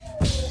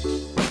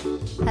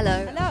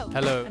Hello. Hello.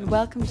 Hello. And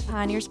welcome to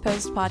Pioneers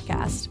Post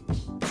podcast.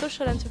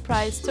 Social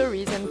enterprise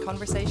stories and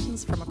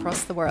conversations from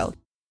across the world.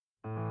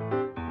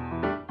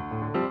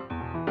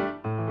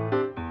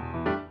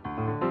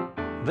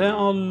 There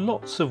are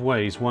lots of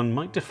ways one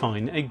might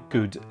define a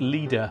good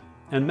leader,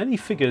 and many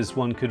figures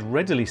one could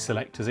readily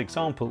select as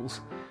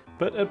examples.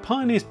 But at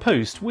Pioneers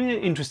Post, we're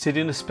interested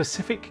in a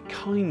specific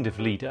kind of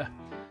leader.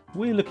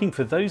 We're looking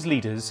for those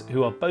leaders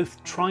who are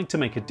both trying to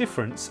make a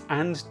difference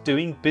and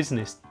doing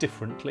business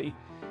differently.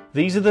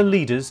 These are the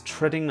leaders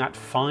treading that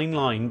fine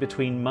line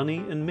between money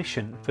and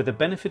mission for the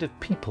benefit of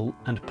people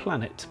and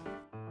planet.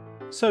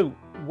 So,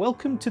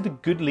 welcome to the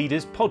Good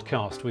Leaders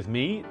podcast with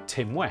me,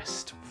 Tim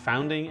West,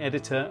 founding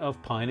editor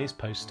of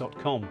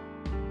pioneerspost.com.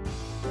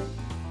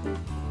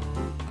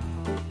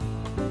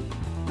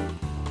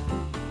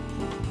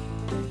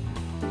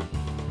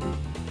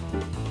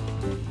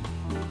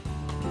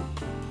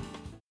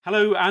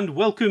 Hello and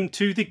welcome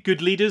to the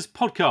Good Leaders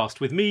podcast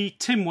with me,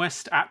 Tim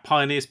West at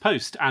Pioneers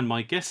Post, and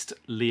my guest,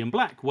 Liam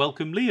Black.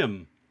 Welcome,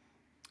 Liam.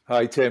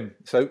 Hi, Tim.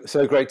 So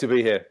great to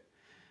be here.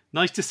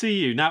 Nice to see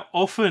you. Now,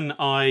 often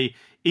I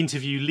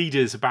interview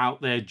leaders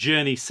about their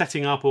journey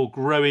setting up or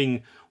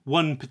growing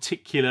one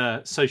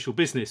particular social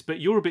business, but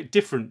you're a bit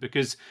different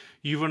because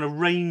you run a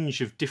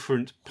range of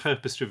different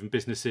purpose-driven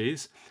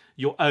businesses,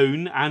 your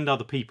own and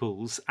other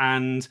people's,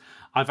 and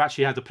I've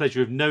actually had the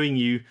pleasure of knowing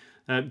you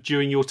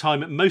during your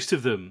time at most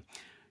of them.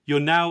 You're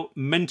now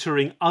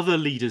mentoring other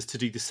leaders to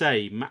do the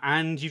same,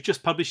 and you've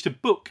just published a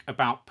book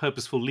about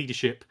purposeful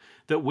leadership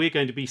that we're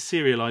going to be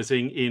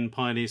serialising in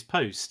Pioneers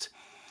Post.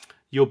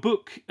 Your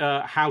book,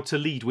 How to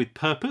Lead with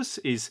Purpose,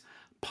 is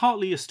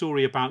partly a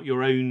story about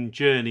your own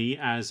journey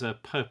as a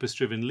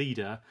purpose-driven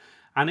leader,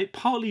 and it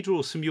partly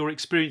draws from your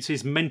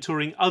experiences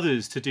mentoring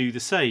others to do the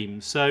same.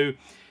 So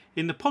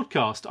in the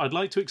podcast, I'd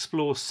like to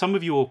explore some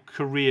of your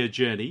career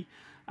journey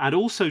and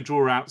also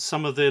draw out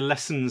some of the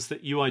lessons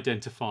that you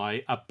identify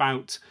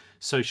about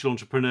social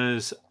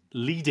entrepreneurs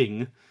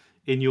leading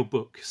in your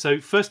book. So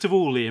first of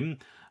all, Liam,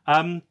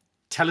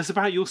 tell us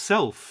about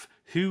yourself.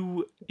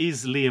 Who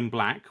is Liam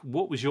Black?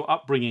 What was your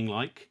upbringing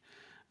like?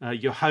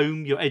 Your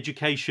home, your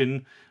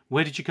education?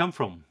 Where did you come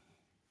from?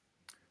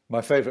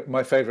 My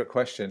favourite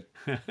question.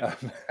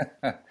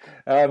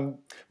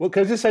 Well,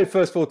 can I just say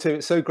first of all, Tim,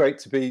 it's so great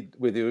to be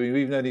with you.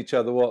 We've known each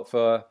other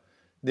for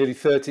nearly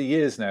 30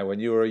 years now.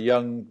 When you were a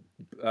young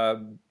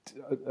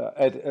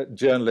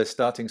journalist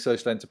starting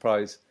Social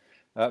Enterprise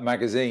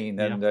magazine,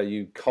 and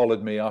you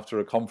collared me after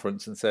a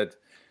conference and said,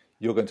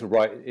 "You're going to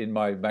write in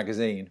my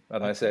magazine,"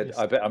 and I said,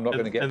 "I bet I'm not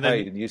going to get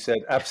paid." And you said,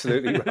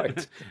 "Absolutely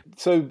right."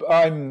 So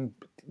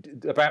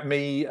about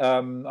me,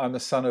 I'm the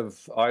son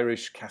of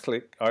Irish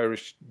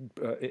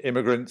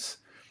immigrants.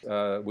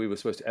 We were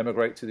supposed to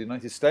emigrate to the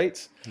United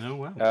States. Oh,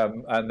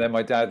 wow. And then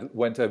my dad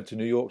went over to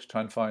New York to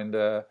try and find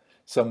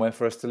somewhere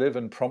for us to live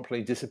and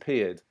promptly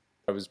disappeared.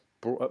 I was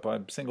brought up by a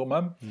single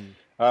mum,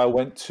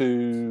 went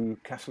to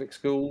Catholic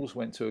schools,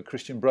 went to a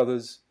Christian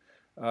Brothers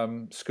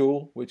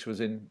school, which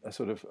was in a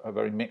sort of a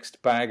very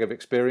mixed bag of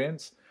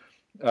experience.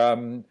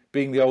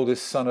 Being the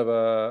oldest son of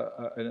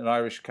an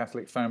Irish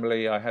Catholic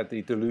family, I had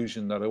the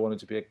delusion that I wanted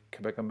to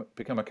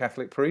become a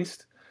Catholic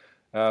priest,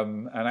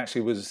 and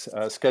actually was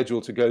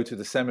scheduled to go to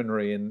the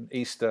seminary in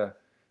Easter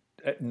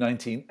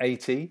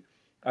 1980.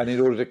 And in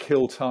order to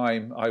kill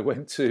time, I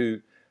went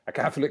to a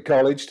Catholic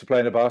college to play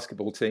in a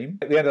basketball team.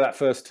 At the end of that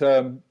first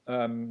term,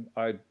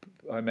 I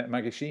met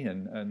Maggie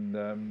Sheehan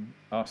and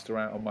asked her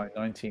out on my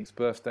 19th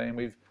birthday, and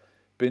we've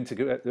been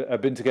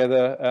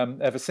together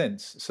ever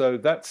since. So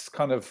that's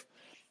kind of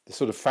the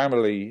sort of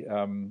family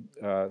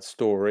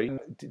story.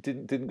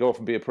 Didn't go off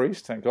and be a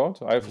priest, thank God.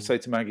 I often say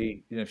to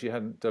Maggie, if she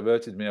hadn't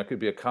diverted me, I could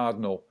be a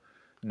cardinal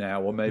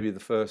now, or maybe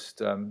the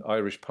first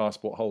Irish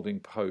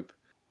passport-holding pope.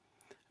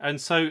 And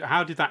so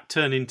how did that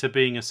turn into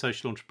being a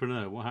social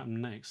entrepreneur? What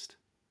happened next?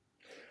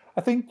 I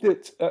think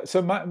that,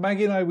 so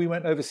Maggie and I, we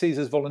went overseas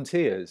as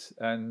volunteers,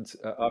 and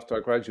after I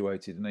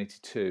graduated in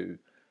 82,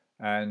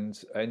 and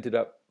I ended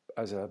up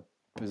as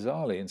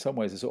bizarrely, in some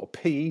ways, a sort of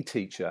PE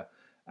teacher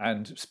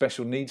and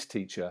special needs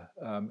teacher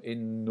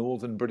in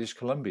northern British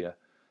Columbia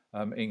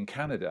in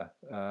Canada,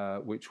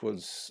 which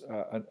was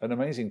an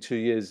amazing 2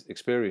 years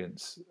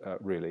experience,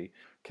 really.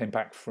 Came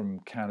back from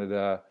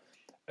Canada,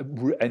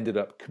 ended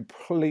up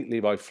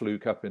completely by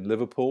fluke up in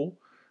Liverpool,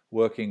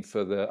 working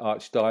for the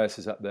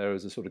Archdiocese up there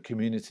as a sort of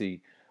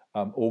community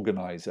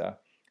organizer.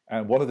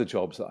 And one of the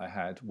jobs that I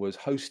had was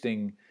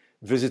hosting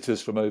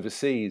visitors from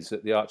overseas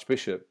that the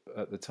Archbishop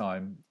at the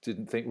time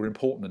didn't think were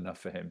important enough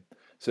for him.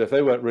 So if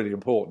they weren't really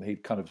important,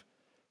 he'd kind of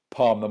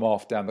palm them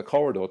off down the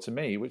corridor to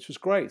me, which was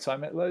great. So I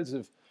met loads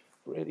of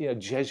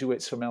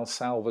Jesuits from El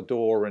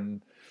Salvador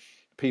and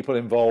people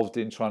involved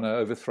in trying to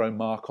overthrow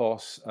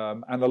Marcos,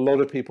 and a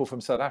lot of people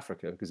from South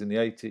Africa, because in the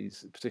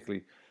 80s,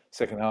 particularly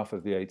second half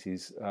of the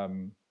 80s,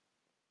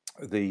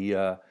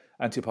 the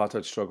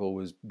anti-apartheid struggle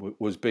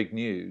was big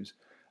news.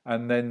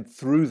 And then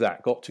through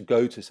that, got to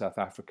go to South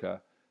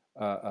Africa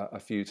a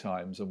few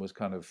times and was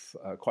kind of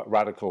quite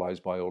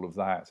radicalized by all of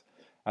that.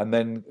 and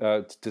then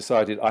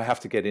decided I have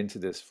to get into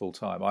this full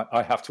time.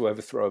 I have to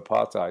overthrow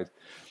apartheid.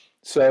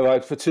 So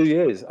for 2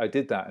 years, I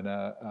did that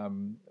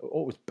in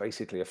what was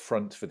basically a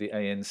front for the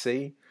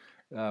ANC,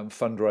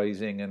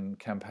 fundraising and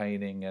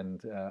campaigning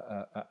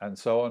and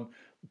so on.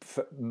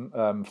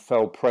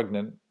 Fell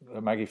pregnant.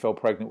 Maggie fell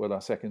pregnant with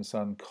our second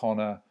son,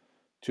 Connor,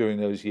 during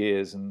those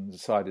years, and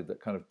decided that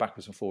kind of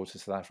backwards and forwards to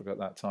South Africa at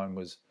that time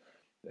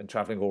and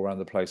traveling all around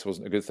the place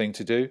wasn't a good thing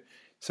to do.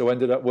 So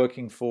ended up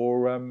working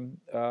for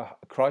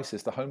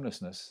Crisis, the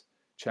homelessness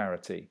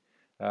charity,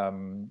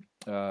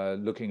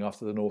 looking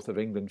after the north of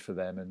England for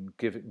them and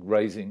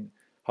raising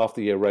half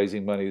the year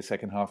raising money, the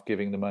second half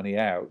giving the money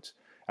out.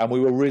 And we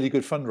were really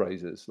good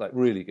fundraisers, like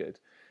really good.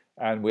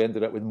 And we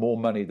ended up with more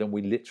money than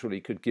we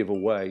literally could give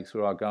away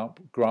through our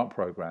grant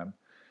program.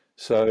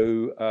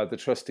 So the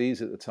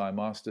trustees at the time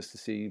asked us to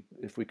see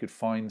if we could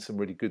find some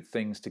really good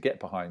things to get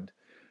behind.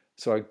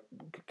 So I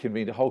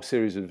convened a whole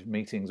series of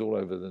meetings all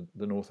over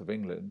the north of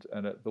England.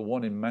 And at the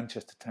one in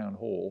Manchester Town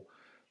Hall,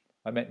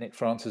 I met Nick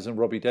Francis and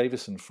Robbie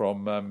Davison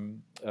from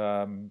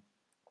the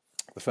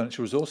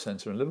Furniture Resource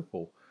Centre in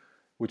Liverpool,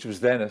 which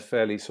was then a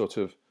fairly sort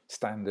of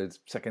standard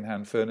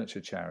second-hand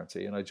furniture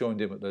charity. And I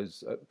joined in with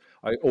those.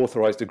 I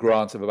authorised a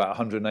grant of about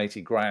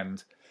 180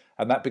 grand.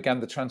 And that began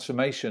the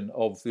transformation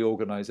of the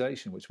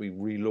organisation, which we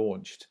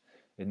relaunched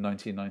in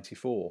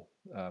 1994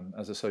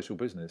 as a social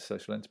business,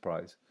 social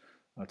enterprise.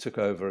 I took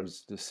over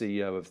as the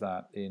CEO of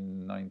that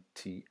in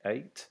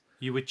 98.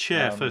 You were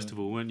chair, first of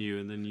all, weren't you?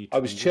 And then you. I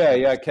was chair,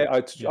 yeah.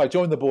 I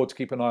joined the board to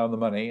keep an eye on the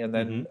money, and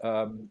then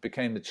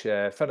became the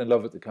chair, fell in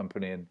love with the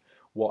company and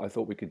what I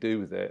thought we could do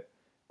with it.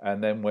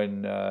 And then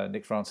when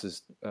Nick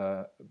Francis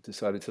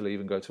decided to leave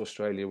and go to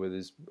Australia with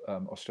his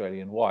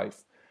Australian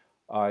wife,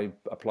 I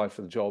applied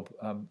for the job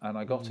and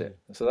I got it.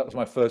 So that was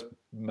my first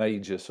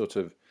major sort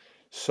of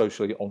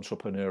socially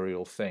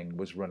entrepreneurial thing,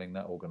 was running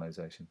that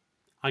organisation.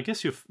 I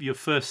guess your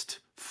first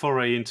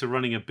foray into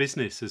running a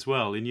business as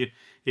well. In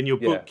your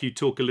book, you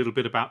talk a little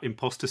bit about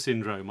imposter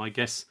syndrome. I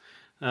guess,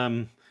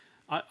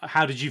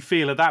 how did you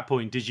feel at that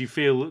point? Did you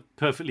feel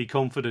perfectly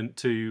confident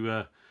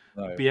to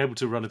be able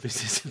to run a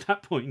business at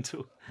that point?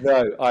 Or?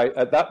 No,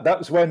 that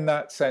was when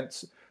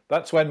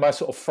that's when my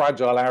sort of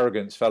fragile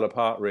arrogance fell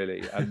apart,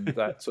 really, and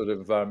that sort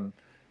of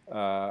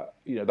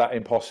that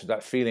imposter,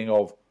 that feeling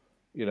of,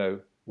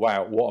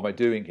 wow, what am I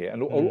doing here?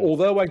 And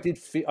although I did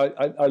feel,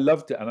 I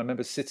loved it, and I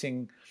remember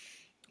sitting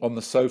on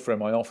the sofa in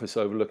my office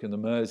overlooking the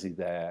Mersey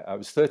there. I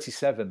was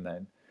 37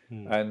 then,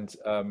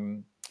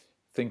 and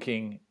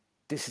thinking,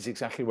 this is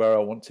exactly where I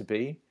want to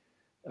be.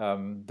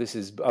 This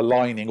is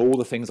aligning all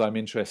the things I'm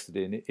interested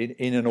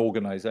in an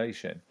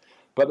organisation.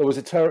 But there was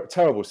a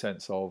terrible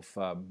sense of,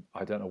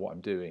 I don't know what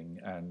I'm doing,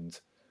 and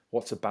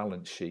what's a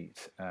balance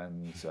sheet,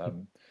 and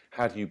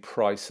how do you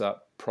price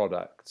up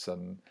products,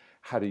 and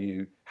how do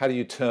you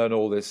turn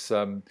all this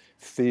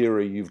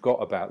theory you've got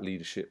about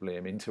leadership,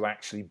 Liam, into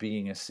actually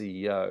being a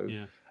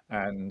CEO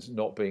and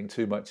not being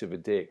too much of a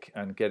dick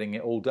and getting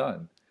it all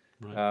done.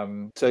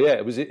 Right. So yeah,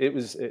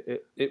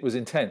 it was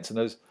intense,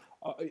 and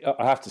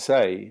I have to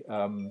say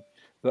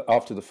that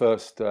after the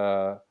first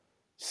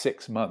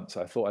 6 months,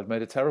 I thought I'd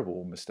made a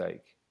terrible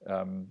mistake,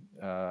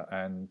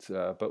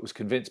 but was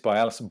convinced by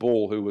Alison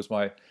Ball, who was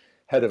my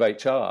head of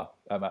HR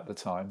at the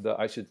time, that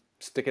I should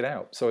stick it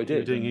out. So I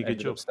did. You're doing a good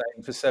job.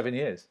 Staying for 7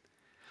 years.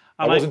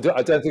 I don't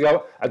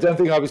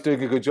think I was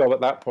doing a good job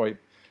at that point,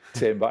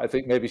 Tim. But I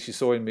think maybe she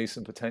saw in me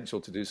some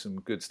potential to do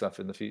some good stuff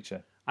in the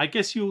future. I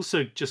guess you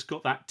also just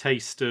got that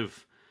taste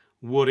of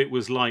what it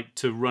was like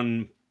to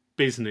run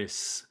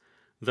business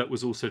that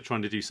was also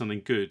trying to do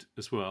something good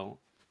as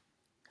well.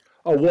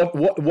 Oh,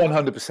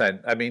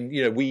 100%. I mean,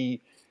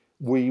 we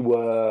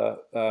were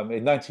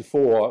in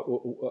 '94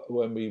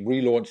 when we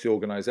relaunched the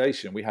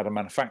organisation. We had a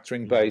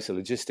manufacturing base, a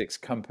logistics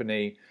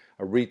company,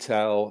 a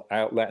retail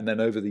outlet, and then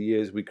over the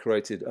years we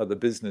created other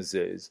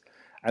businesses.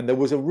 And there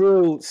was a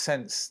real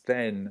sense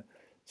then,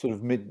 sort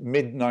of mid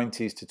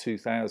 '90s to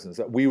 2000s,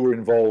 that we were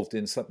involved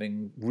in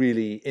something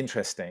really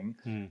interesting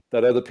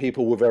that other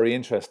people were very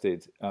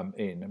interested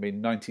in. I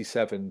mean,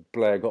 '97,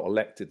 Blair got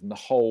elected, and the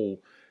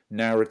whole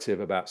narrative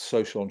about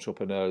social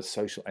entrepreneurs,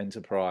 social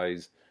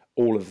enterprise,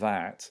 all of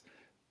that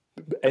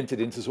entered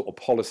into sort of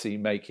policy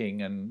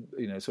making and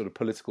sort of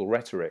political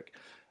rhetoric.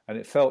 And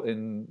it felt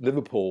in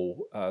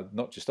Liverpool,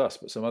 not just us,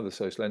 but some other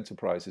social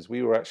enterprises,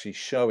 we were actually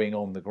showing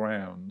on the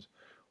ground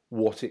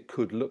what it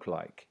could look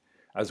like,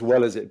 as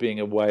well as it being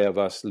a way of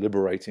us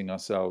liberating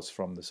ourselves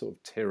from the sort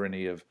of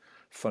tyranny of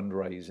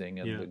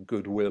fundraising and the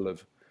goodwill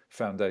of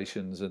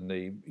foundations and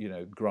the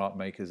grant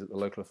makers at the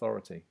local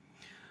authority.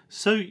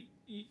 So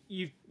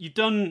you've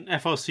done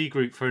FRC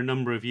Group for a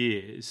number of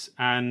years,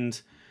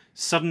 and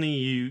suddenly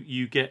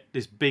you get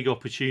this big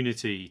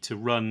opportunity to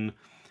run,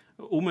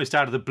 almost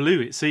out of the blue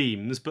it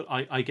seems, but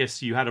I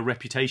guess you had a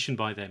reputation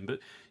by then. But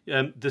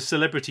the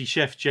celebrity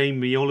chef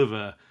Jamie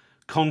Oliver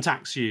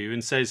contacts you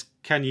and says,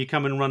 "Can you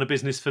come and run a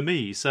business for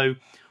me?" So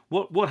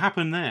what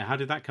happened there? How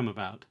did that come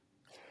about?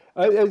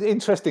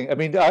 Interesting. I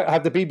mean, I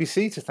have the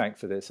BBC to thank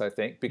for this, I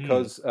think,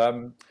 because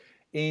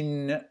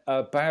in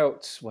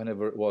about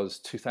whenever it was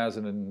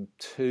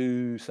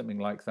 2002, something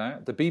like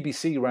that, the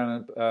BBC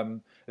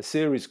ran a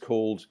series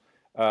called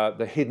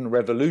The Hidden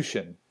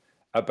Revolution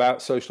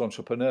about social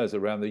entrepreneurs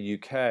around the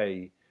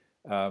UK,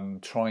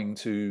 trying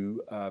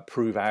to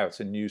prove out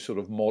a new sort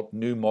of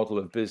new model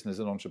of business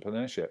and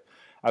entrepreneurship.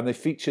 And they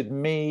featured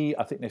me.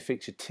 I think they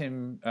featured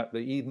Tim at the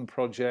Eden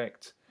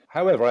Project.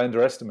 However, I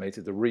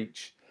underestimated the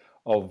reach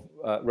of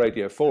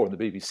Radio 4 and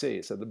the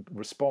BBC. So the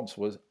response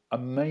was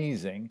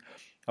amazing.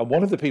 And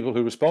one of the people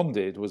who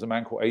responded was a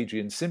man called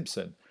Adrian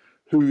Simpson,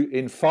 who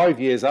in 5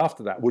 years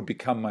after that would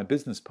become my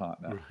business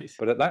partner. Right.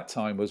 But at that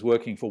time was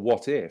working for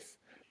What If,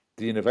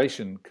 the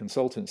innovation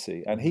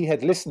consultancy. And he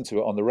had listened to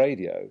it on the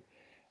radio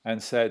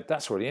and said,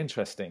 that's really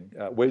interesting.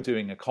 We're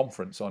doing a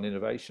conference on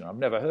innovation. I've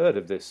never heard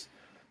of this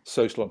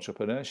social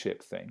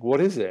entrepreneurship thing. What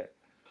is it?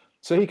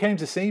 So he came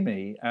to see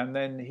me, and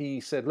then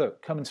he said,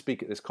 look, come and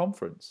speak at this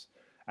conference.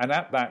 And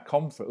at that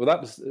conference, well,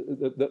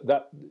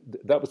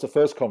 that was the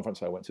first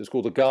conference I went to. It's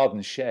called The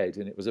Garden Shed,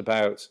 and it was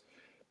about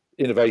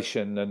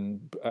innovation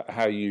and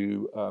how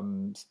you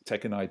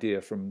take an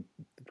idea from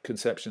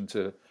conception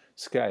to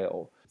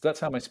scale. That's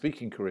how my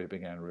speaking career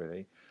began,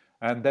 really.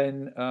 And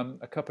then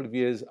a couple of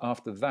years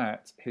after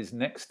that, his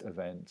next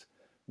event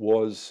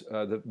was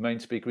the main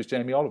speaker was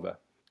Jamie Oliver,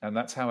 and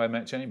that's how I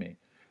met Jamie.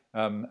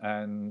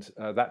 And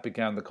that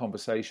began the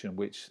conversation,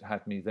 which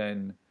had me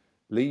then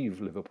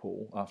leave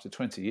Liverpool after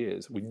 20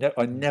 years.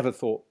 I never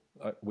thought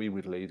we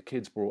would leave.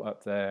 Kids brought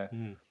up there,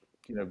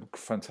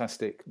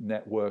 fantastic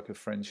network of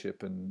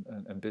friendship and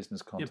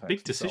business contacts. Yeah,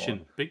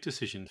 big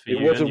decision for you.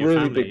 It was and a your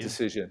really family, big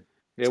decision.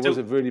 It was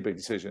a really big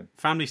decision.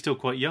 Family's still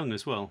quite young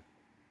as well.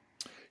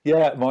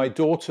 Yeah, my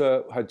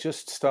daughter had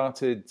just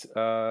started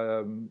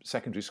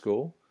secondary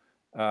school,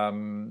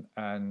 and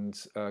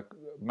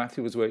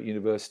Matthew was away at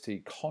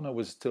university. Connor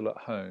was still at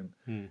home,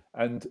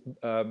 and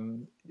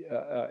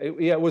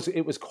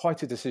it was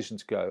quite a decision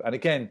to go. And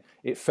again,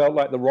 it felt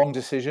like the wrong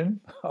decision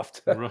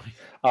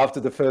after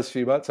the first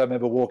few months. I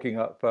remember walking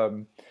up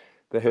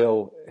the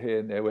hill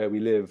here near where we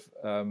live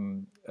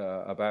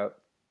about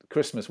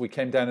Christmas. We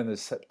came down in the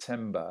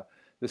September.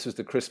 This was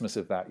the Christmas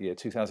of that year,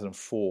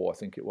 2004, I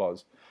think it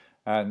was.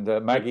 And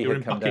Maggie You're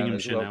had come in down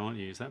as Buckinghamshire well. now, aren't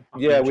you? Is that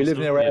yeah, we live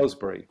near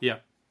Aylesbury. Yeah.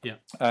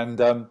 And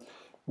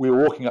we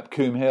were walking up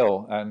Coombe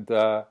Hill, and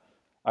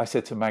I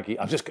said to Maggie,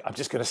 "I'm just going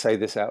to say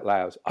this out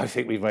loud. I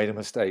think we've made a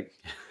mistake."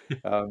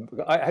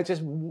 I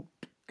just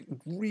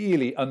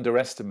really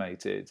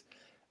underestimated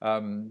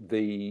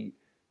the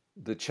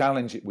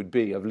challenge it would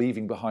be of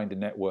leaving behind a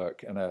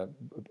network and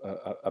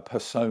a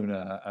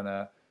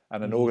persona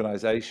and an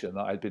organisation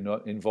that I'd been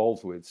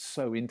involved with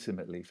so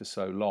intimately for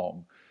so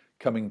long,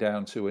 coming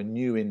down to a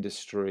new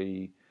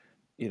industry,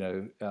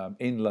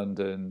 in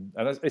London,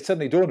 and it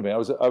suddenly dawned on me. I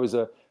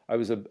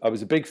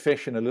was a big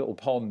fish in a little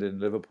pond in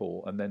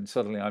Liverpool, and then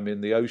suddenly I'm in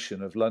the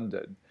ocean of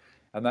London,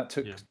 and that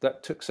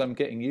took some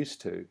getting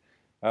used to.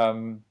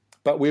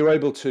 But we were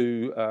able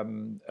to,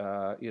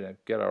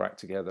 get our act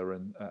together,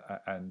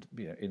 and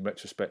in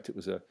retrospect, it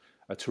was a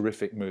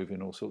terrific move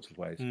in all sorts of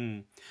ways.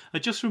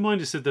 Just remind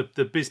us of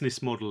the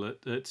business model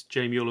at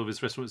Jamie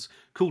Oliver's restaurant. It's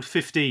called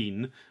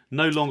 15,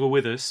 no longer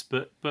with us,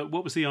 but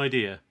what was the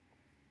idea?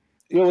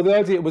 Yeah, well, the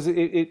idea was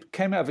it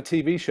came out of a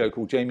TV show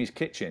called Jamie's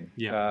Kitchen,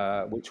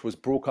 which was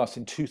broadcast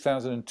in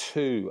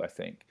 2002, I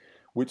think,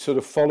 which sort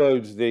of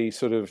followed the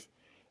sort of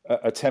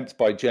attempt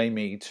by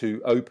Jamie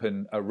to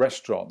open a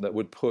restaurant that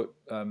would put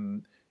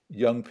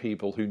young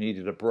people who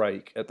needed a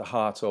break at the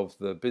heart of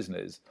the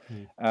business.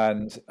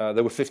 And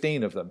there were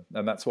 15 of them,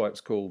 and that's why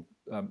it's called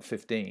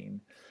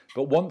 15.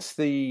 But once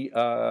the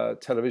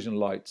television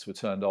lights were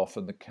turned off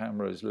and the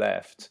cameras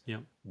left,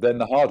 then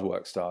the hard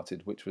work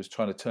started, which was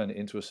trying to turn it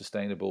into a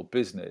sustainable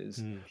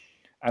business.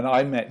 And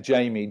I met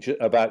Jamie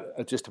about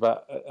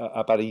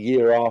a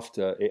year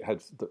after it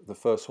had the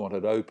first one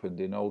had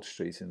opened in Old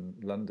Street in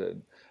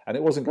London, and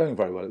it wasn't going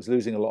very well. It was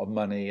losing a lot of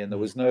money, and there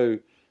was no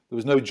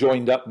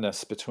joined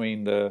upness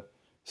between the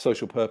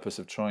social purpose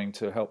of trying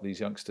to help these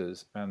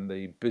youngsters and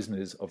the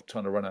business of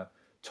trying to run a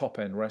top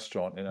end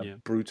restaurant in a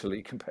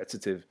brutally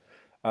competitive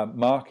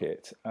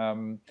market.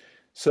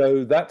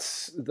 So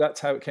that's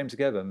how it came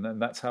together, and then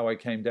that's how I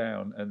came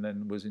down, and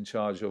then was in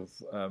charge of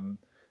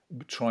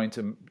trying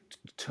to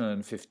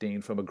turn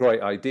 15 from a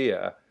great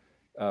idea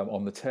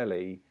on the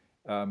telly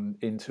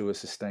into a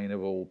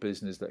sustainable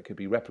business that could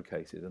be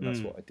replicated, and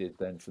that's what I did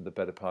then for the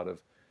better part of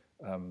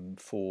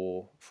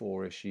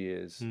four-ish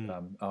years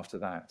after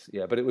that.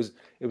 Yeah, but it was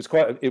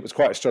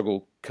quite a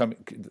struggle,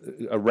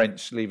 a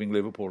wrench leaving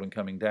Liverpool and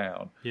coming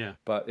down. Yeah,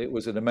 but it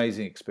was an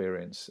amazing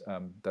experience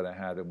that I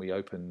had, and we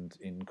opened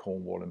in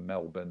Cornwall and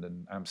Melbourne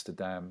and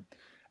Amsterdam,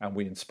 and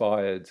we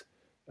inspired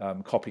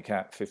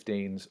copycat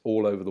 15s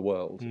all over the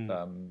world.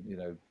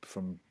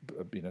 From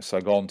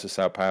Saigon to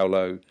Sao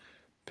Paulo,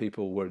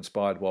 people were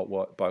inspired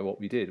by what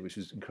we did, which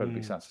was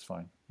incredibly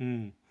satisfying.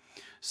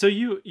 So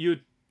you're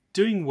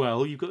doing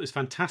well. You've got this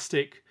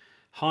fantastic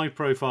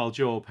high-profile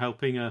job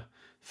helping a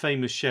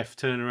famous chef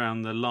turn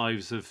around the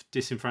lives of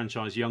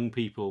disenfranchised young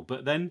people.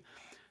 But then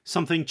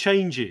something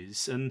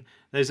changes. And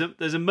there's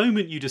a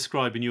moment you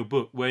describe in your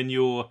book when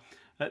you're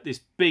at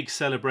this big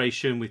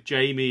celebration with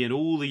Jamie and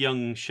all the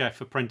young chef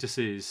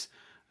apprentices,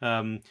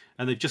 and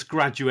they've just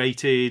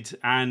graduated,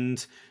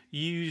 and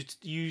you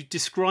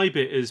describe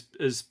it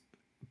as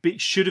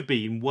it should have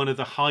been one of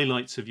the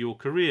highlights of your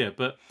career,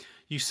 but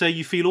you say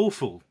you feel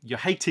awful, you're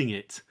hating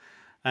it,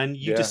 and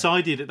you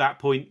decided at that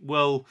point,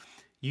 well,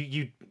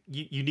 you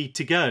need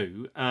to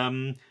go.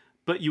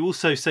 But you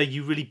also say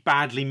you really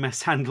badly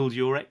mishandled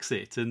your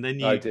exit, and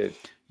then I did.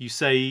 You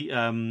say,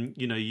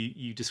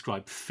 you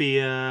describe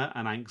fear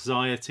and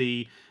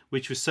anxiety,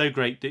 which was so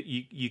great that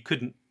you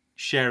couldn't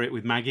share it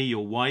with Maggie,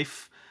 your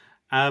wife.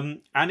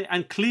 And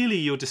clearly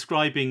you're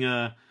describing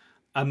a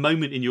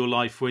moment in your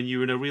life when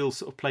you're in a real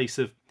sort of place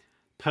of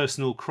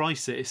personal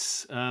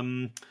crisis.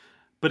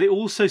 But it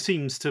also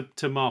seems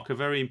to mark a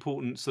very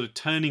important sort of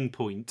turning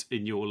point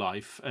in your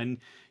life. And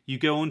you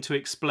go on to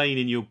explain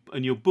in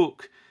your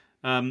book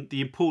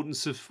the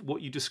importance of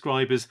what you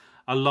describe as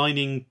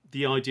aligning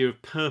the idea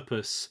of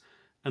purpose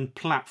and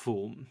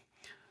platform.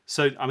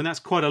 So, I mean, that's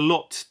quite a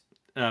lot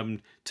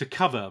to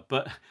cover,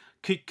 but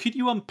could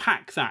you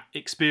unpack that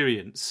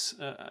experience?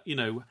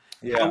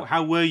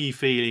 How were you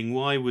feeling?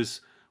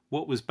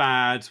 What was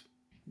bad?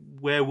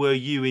 Where were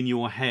you in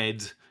your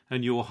head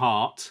and your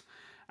heart?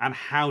 And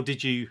how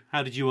did you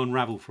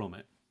unravel from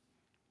it?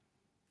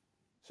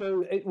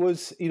 So it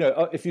was,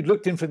 if you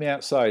looked in from the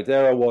outside,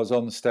 there I was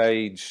on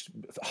stage,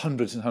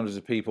 hundreds and hundreds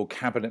of people,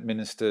 cabinet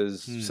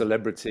ministers,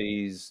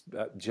 celebrities,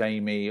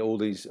 Jamie, all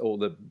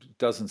the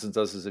dozens and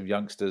dozens of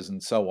youngsters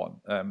and so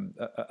on.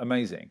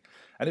 Amazing.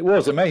 And it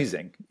was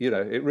amazing,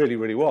 it really,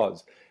 really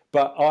was.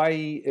 But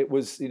it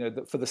was,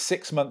 for the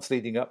 6 months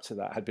leading up to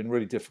that had been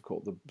really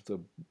difficult. It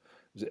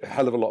was a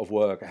hell of a lot of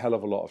work, a hell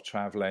of a lot of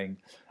traveling,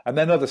 and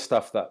then other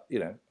stuff that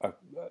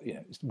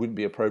wouldn't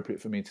be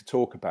appropriate for me to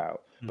talk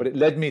about. But it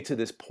led me to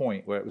this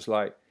point where it was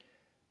like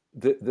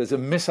there's a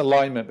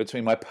misalignment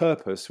between my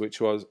purpose, which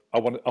was I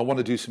want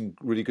to do some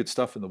really good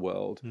stuff in the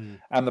world,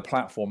 and the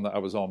platform that I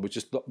was on, which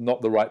is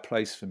not the right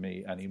place for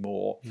me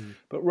anymore.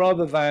 But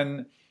rather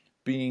than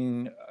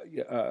being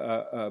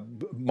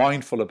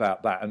mindful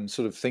about that and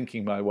sort of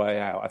thinking my way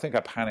out, I think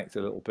I panicked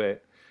a little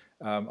bit.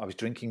 I was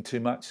drinking too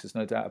much. There's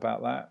no doubt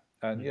about that.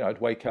 And I'd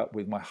wake up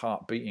with my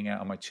heart beating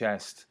out of my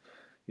chest,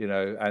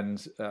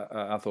 and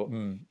I thought,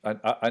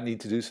 I need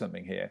to do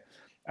something here.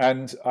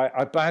 And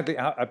I badly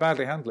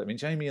handled it. I mean,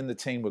 Jamie and the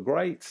team were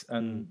great,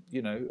 and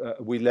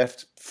we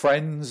left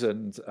friends,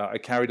 and I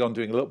carried on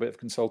doing a little bit of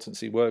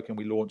consultancy work, and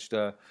we launched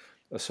a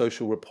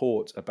social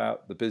report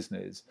about the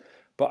business.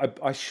 But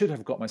I should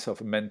have got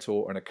myself a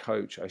mentor and a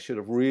coach. I should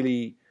have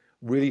really,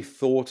 really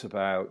thought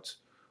about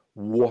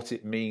what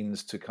it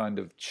means to kind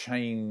of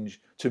change,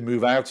 to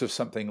move out of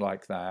something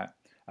like that,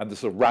 and the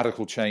sort of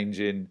radical change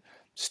in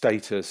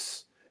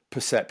status,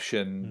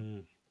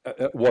 perception,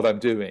 what I'm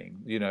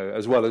doing,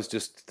 as well as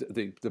just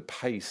the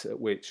pace at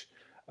which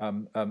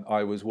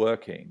I was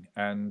working.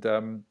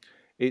 And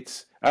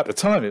it's at the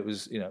time it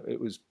was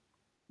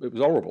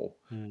horrible,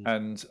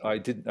 and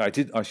I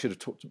should have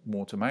talked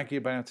more to Maggie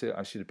about it.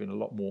 I should have been a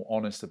lot more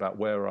honest about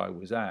where I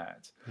was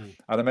at, and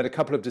I made a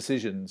couple of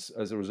decisions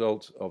as a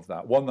result of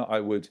that. One, that I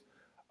would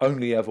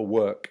only ever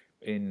work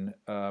in.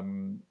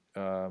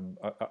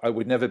 I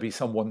would never be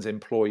someone's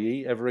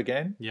employee ever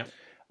again. Yeah.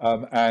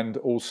 And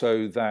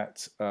also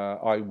that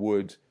I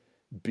would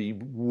be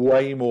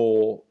way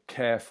more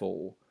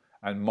careful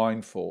and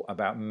mindful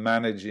about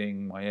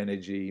managing my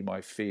energy,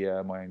 my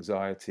fear, my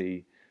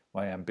anxiety,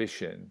 my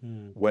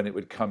ambition when it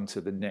would come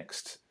to the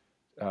next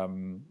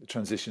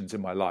transitions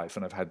in my life.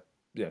 And I've had,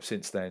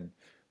 since then,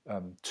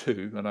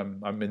 two, and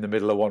I'm in the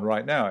middle of one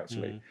right now,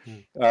 actually.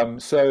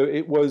 So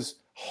it was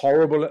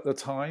horrible at the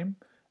time,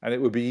 and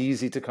it would be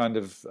easy to kind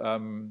of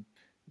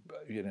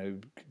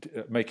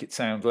make it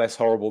sound less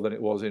horrible than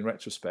it was in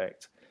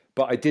retrospect.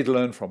 But I did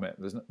learn from it.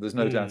 There's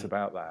no doubt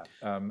about that.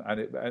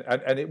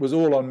 And it was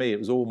all on me. It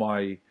was all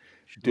my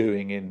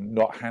doing in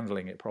not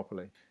handling it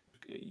properly.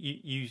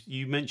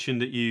 You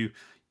mentioned that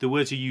the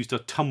words you used are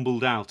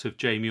tumbled out of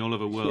Jamie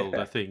Oliver world,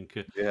 I think.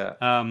 Yeah.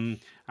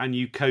 And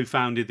you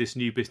co-founded this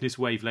new business,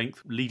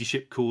 Wavelength,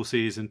 leadership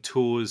courses and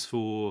tours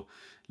for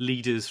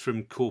leaders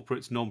from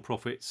corporates,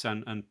 non-profits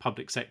and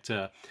public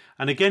sector.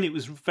 And again, it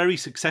was very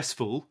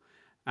successful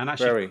and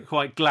actually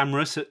quite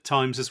glamorous at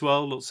times as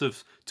well. Lots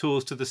of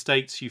tours to the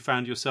States. You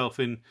found yourself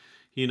in,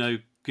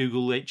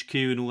 Google HQ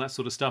and all that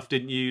sort of stuff,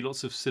 didn't you?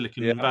 Lots of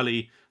Silicon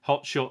Valley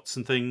hotshots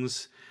and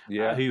things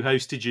who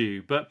hosted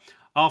you. But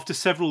after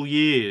several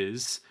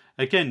years,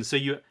 again, so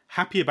you're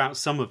happy about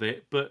some of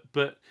it, but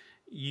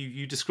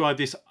you describe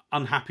this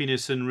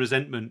unhappiness and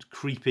resentment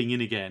creeping in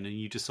again, and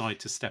you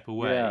decide to step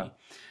away. Yeah.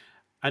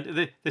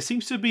 And there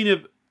seems to have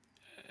been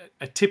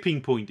a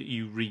tipping point that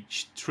you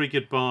reached,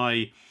 triggered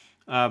by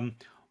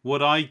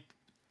what I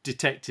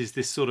detect is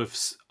this sort of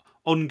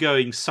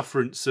ongoing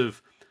sufferance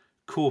of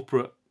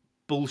corporate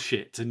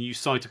bullshit. And you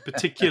cite a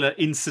particular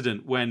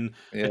incident when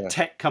a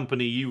tech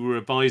company you were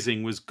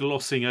advising was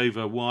glossing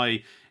over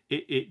why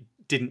it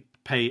didn't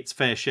pay its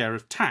fair share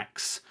of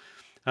tax.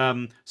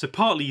 So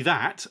partly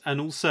that, and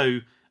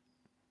also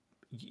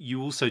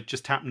you also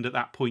just happened at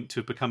that point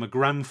to have become a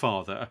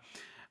grandfather,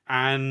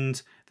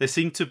 and there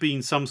seemed to have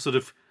been some sort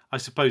of, I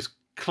suppose,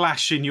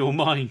 clash in your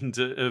mind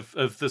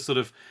of the sort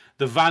of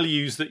the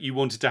values that you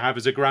wanted to have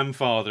as a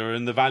grandfather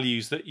and the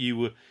values that you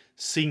were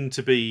seemed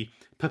to be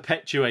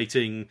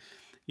perpetuating,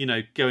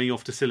 going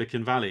off to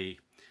Silicon Valley,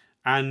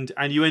 and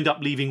you end up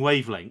leaving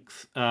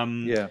Wavelength.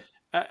 Yeah.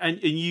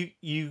 And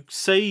you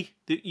say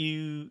that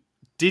you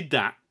did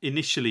that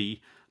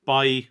initially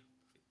by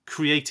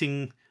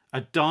creating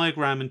a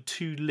diagram and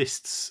 2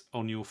 lists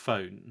on your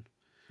phone.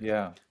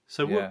 Yeah.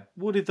 So Yeah.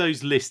 what did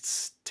those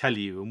lists tell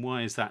you, and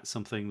why is that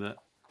something that...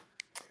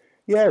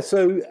 Yeah,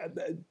 so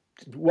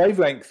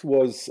Wavelength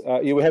was,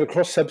 we had a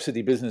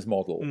cross-subsidy business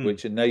model,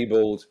 which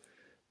enabled,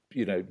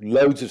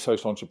 loads of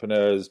social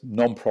entrepreneurs,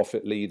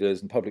 non-profit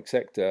leaders and public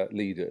sector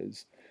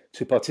leaders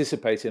to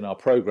participate in our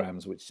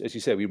programs, which, as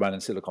you say, we ran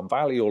in Silicon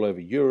Valley, all over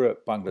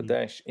Europe,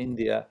 Bangladesh,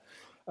 India,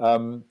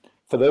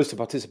 for those to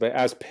participate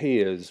as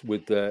peers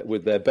with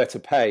their better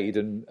paid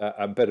and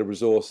better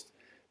resourced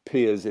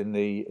peers in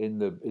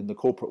the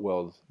corporate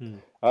world.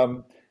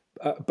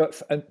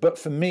 But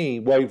for me,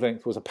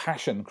 Wavelength was a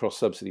passion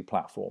cross-subsidy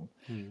platform.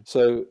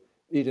 So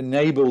it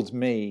enabled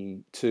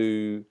me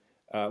to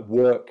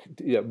work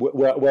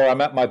where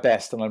I'm at my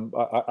best, and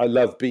I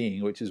love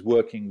being, which is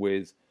working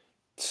with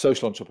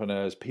social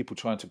entrepreneurs, people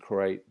trying to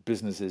create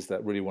businesses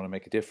that really want to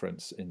make a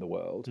difference in the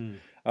world.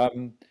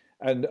 And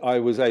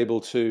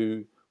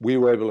we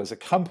were able as a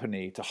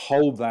company to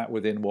hold that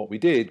within what we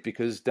did,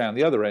 because down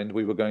the other end,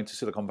 we were going to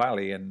Silicon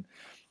Valley and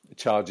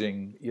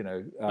charging,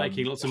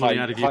 making lots of money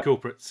out of your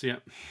corporates,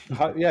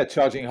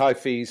 charging high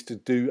fees to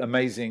do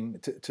amazing,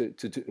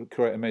 to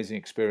create amazing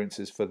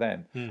experiences for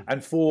them.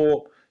 And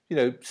for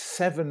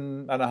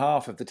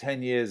 7.5 of the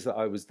 10 years that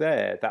I was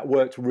there, that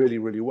worked really,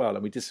 really well,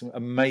 and we did some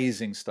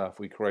amazing stuff.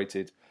 We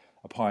created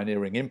a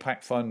pioneering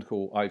impact fund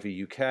called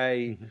IV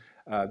UK.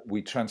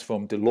 We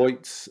transformed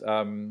Deloitte's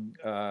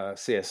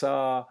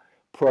CSR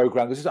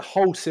program. This is a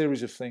whole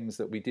series of things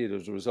that we did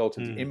as a result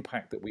of the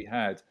impact that we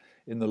had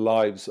in the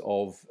lives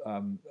of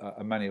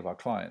many of our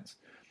clients.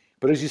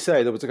 But as you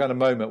say, there was a kind of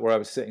moment where I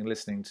was sitting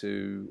listening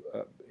to,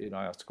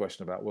 I asked a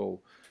question about, well,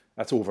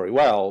 that's all very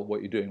well,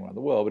 what you're doing around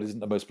the world, but isn't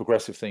the most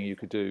progressive thing you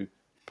could do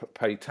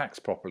pay tax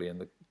properly in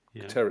the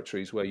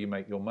territories where you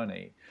make your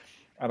money?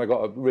 And I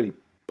got a really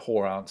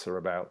poor answer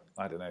about,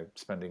 I don't know,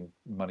 spending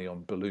money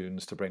on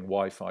balloons to bring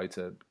Wi-Fi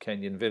to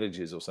Kenyan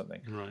villages or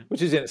something,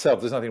 which is in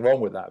itself, there's nothing wrong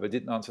with that, but it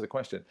didn't answer the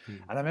question.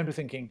 And I remember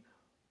thinking,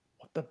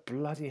 what the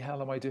bloody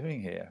hell am I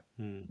doing here?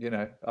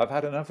 I've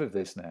had enough of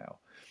this now.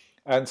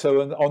 And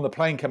so on the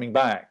plane coming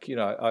back,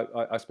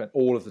 I spent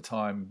all of the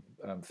time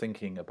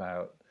thinking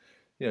about,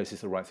 is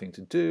this the right thing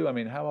to do? I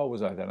mean, how old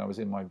was I then? I was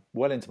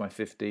well into my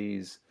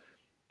 50s,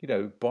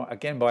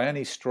 by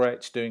any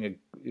stretch, doing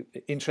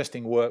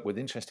interesting work with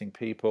interesting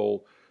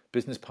people,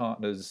 business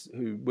partners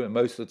who were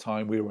most of the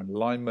time we were in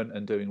alignment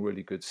and doing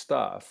really good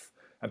stuff.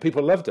 And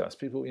people loved us.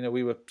 People,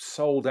 we were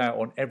sold out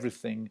on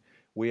everything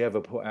we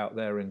ever put out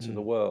there into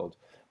the world.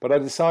 But I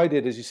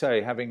decided, as you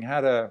say, having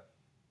had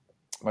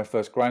my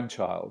first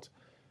grandchild,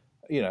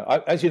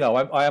 I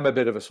am a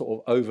bit of a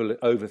sort of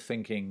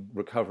overthinking,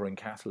 recovering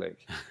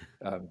Catholic,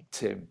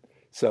 Tim.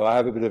 So I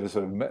have a bit of a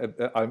sort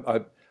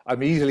of,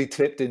 I'm easily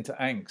tipped into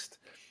angst.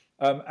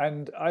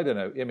 And I don't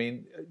know, I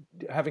mean,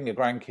 having a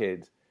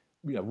grandkid,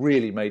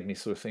 really made me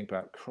sort of think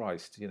about,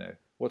 Christ,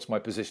 what's my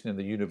position in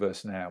the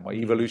universe now? My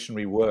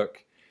evolutionary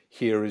work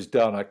here is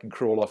done. I can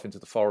crawl off into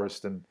the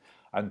forest and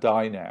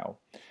die now.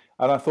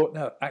 And I thought,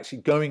 no,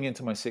 actually going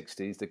into my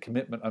 60s, the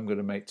commitment I'm going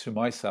to make to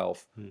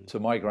myself, to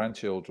my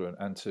grandchildren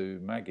and to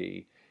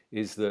Maggie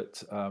is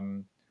that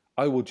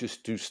I will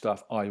just do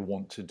stuff I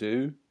want to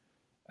do.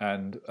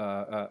 And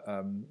I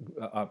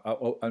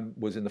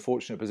was in the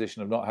fortunate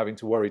position of not having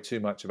to worry too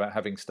much about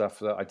having stuff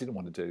that I didn't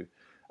want to do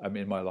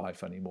in my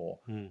life anymore.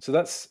 So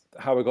that's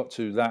how I got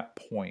to that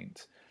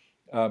point.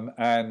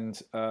 And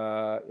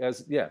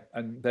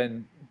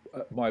then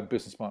my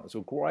business partners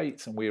were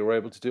great, and we were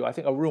able to do, I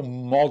think, a real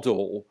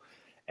model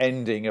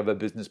ending of a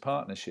business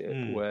partnership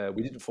where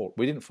we didn't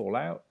fall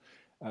out.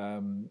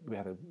 We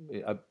had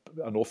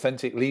an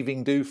authentic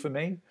leaving do for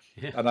me,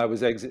 and I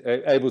was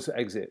able to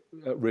exit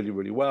really,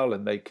 really well,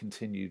 and they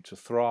continued to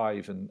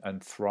thrive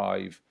and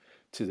thrive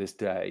to this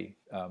day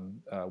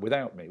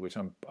without me, which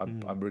I'm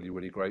really,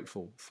 really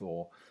grateful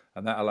for,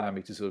 and that allowed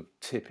me to sort of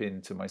tip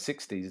into my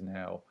 60s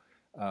now,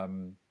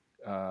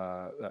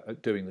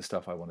 doing the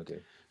stuff I want to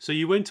do. So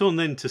you went on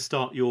then to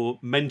start your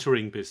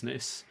mentoring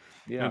business,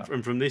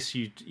 and from this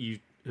you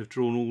have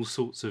drawn all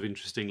sorts of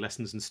interesting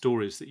lessons and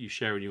stories that you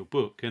share in your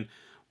book, and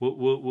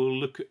we'll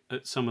look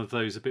at some of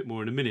those a bit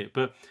more in a minute.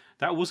 But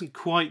that wasn't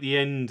quite the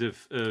end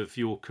of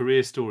your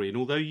career story, and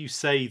although you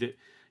say that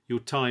your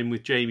time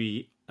with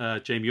Jamie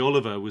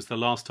Oliver was the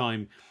last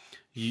time,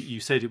 you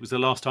said it was the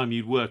last time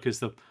you'd work as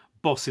the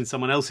boss in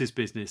someone else's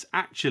business,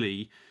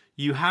 actually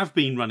you have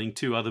been running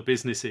two other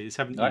businesses,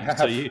 haven't you? I have.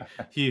 So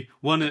you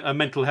one a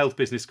mental health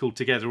business called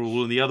Together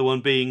All, and the other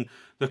one being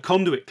the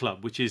Conduit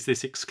Club, which is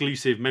this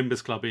exclusive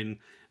members club in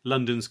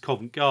London's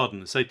Covent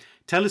Garden. So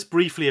tell us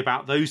briefly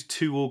about those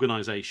two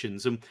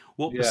organisations and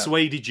what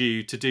persuaded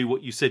you to do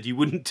what you said you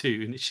wouldn't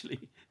do initially.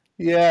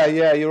 Yeah,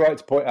 you're right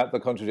to point out the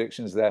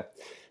contradictions there.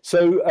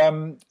 So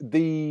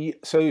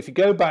so if you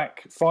go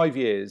back 5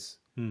 years,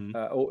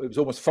 or it was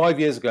almost 5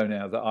 years ago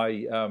now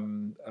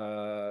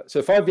that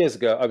so 5 years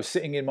ago I was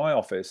sitting in my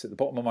office at the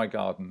bottom of my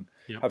garden,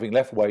 having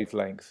left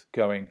Wavelength,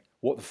 going,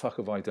 "What the fuck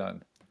have I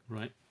done?"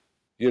 Right.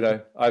 You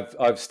know,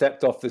 I've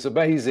stepped off this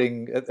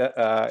amazing.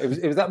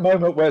 It was that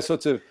moment where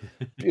sort of,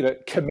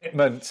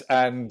 commitment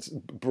and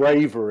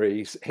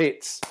bravery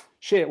hits.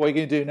 Shit, what are you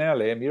going to do now,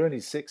 Liam? You're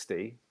only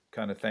 60,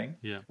 kind of thing.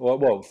 Yeah.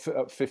 Well,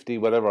 50,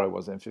 whatever I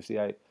was then,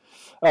 58.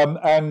 I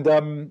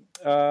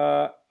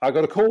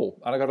got a call,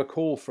 and I got a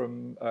call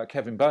from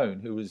Kevin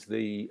Bone, who was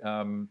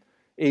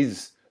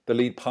is the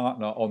lead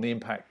partner on the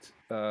Impact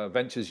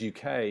Ventures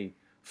UK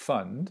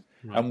fund.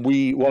 Right. And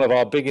one of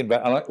our big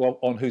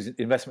on whose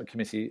investment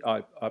committee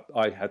I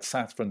had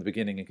sat from the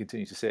beginning and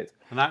continue to sit.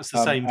 And that's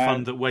the same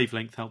fund that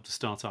Wavelength helped to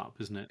start up,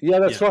 isn't it? Yeah,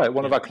 that's right.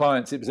 One of our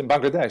clients, it was in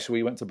Bangladesh.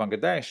 We went to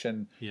Bangladesh,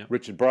 and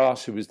Richard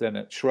Brass, who was then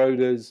at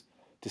Schroders,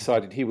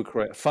 decided he would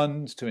create a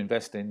fund to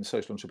invest in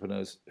social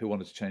entrepreneurs who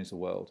wanted to change the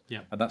world.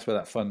 Yeah. And that's where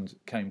that fund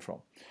came from.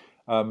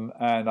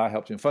 And I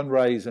helped him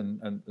fundraise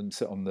and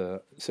sit on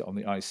the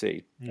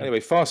IC. Yeah.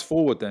 Anyway, fast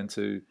forward then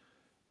to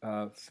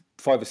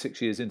 5 or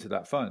 6 years into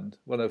that fund,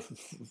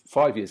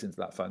 5 years into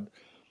that fund,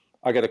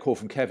 I get a call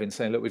from Kevin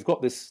saying, "Look, we've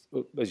got this,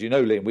 as you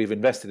know, Liam, we've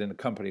invested in a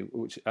company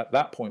which at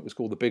that point was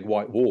called the Big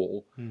White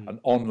Wall, an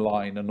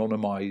online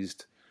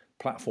anonymized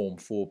platform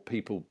for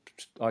people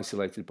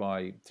isolated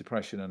by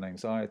depression and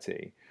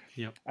anxiety."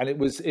 Yep. And it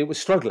was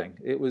struggling.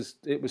 It was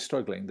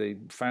struggling. The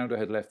founder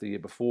had left the year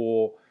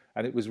before,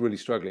 and it was really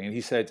struggling. And he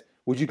said,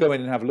 "Would you go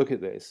in and have a look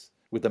at this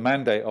with the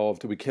mandate of,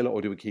 do we kill it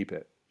or do we keep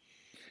it?"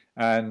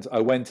 And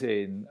I went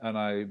in, and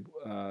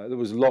there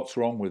was lots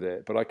wrong with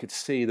it, but I could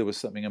see there was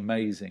something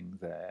amazing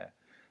there.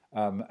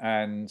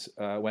 And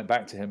went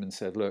back to him and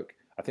said, "Look,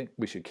 I think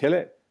we should kill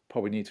it.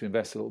 Probably need to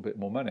invest a little bit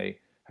more money."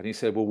 And he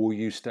said, "Well, will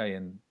you stay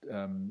and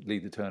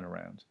lead the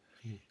turnaround?"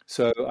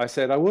 So I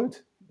said I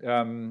would.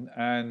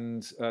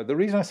 And the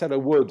reason I said I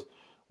would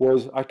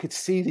was I could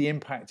see the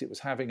impact it was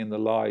having in the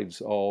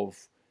lives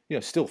of,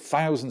 still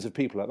thousands of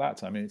people at that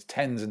time. I mean, it's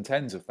tens and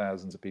tens of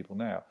thousands of people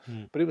now.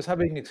 But it was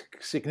having a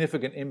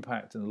significant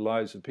impact in the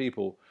lives of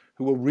people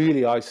who were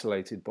really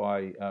isolated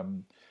by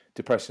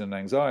depression and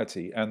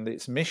anxiety. And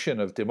its mission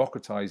of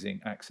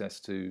democratizing access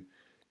to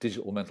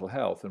digital mental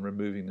health and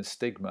removing the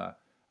stigma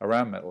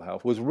around mental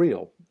health was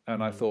real.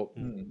 And I thought,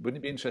 wouldn't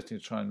it be interesting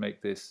to try and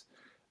make this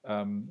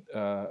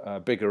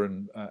bigger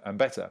and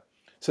better?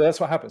 So that's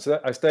what happened.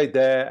 So I stayed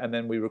there, and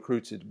then we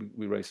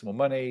raised some more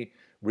money,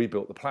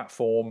 rebuilt the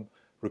platform,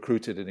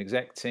 recruited an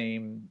exec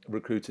team,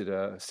 recruited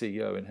a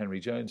CEO in Henry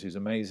Jones, who's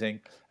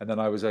amazing. And then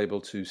I was able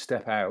to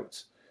step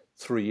out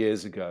 3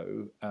 years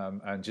ago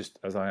and just,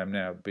 as I am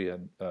now, be a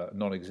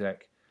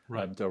non-exec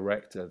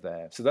director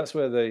there. So that's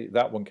where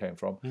that one came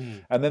from.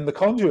 And then the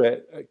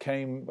Conduit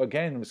came,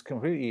 again, was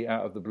completely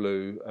out of the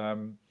blue.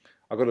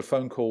 I got a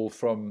phone call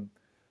from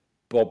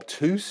Bob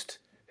Toost,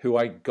 who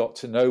I got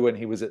to know when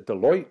he was at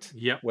Deloitte,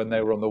 when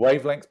they were on the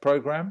Wavelength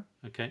program.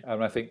 Okay.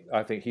 And I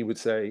think he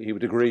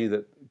would agree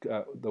that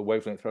the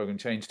Wavelength program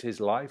changed his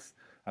life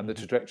and the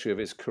trajectory of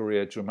his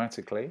career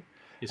dramatically.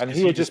 And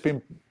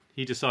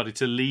he decided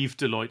to leave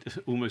Deloitte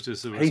almost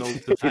as a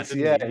result of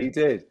that. He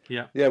did.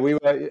 Yeah. We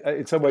were,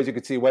 in some ways, you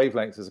could see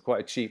Wavelength as quite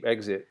a cheap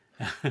exit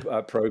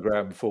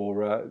program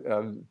for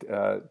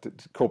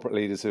corporate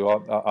leaders who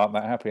aren't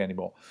that happy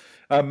anymore.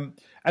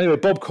 Anyway,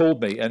 Bob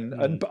called me, and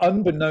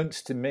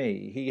unbeknownst to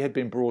me, he had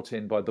been brought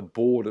in by the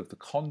board of the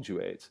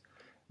Conduit,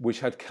 which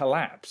had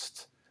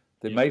collapsed.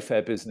 The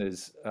Mayfair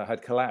business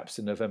had collapsed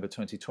in November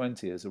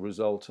 2020 as a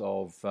result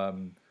of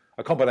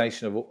a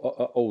combination of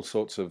all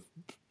sorts of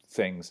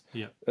things,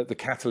 the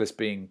catalyst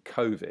being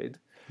COVID.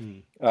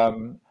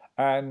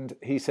 And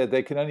he said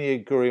they can only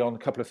agree on a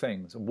couple of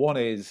things. One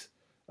is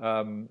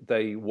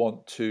they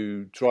want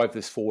to drive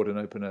this forward and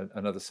open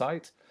another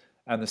site.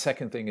 And the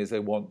second thing is they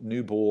want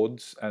new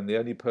boards, and the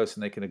only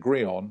person they can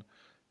agree on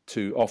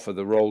to offer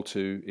the role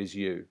to is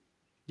you.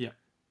 Yeah.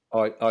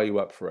 Are you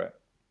up for it?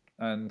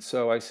 And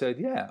so I said,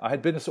 yeah. I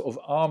had been a sort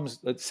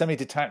of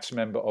semi-detached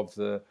member of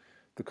the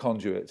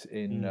Conduit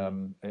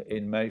in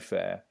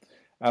Mayfair.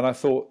 And I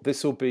thought,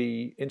 this will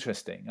be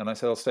interesting. And I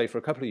said, I'll stay for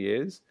a couple of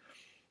years.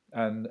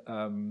 And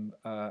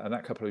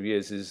that couple of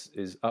years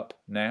is up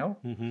now,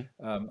 and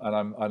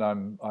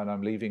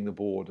I'm leaving the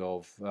board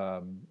of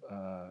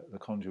the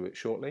Conduit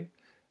shortly.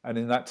 And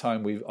in that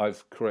time,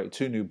 I've created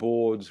 2 new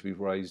boards.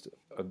 We've raised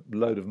a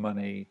load of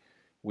money.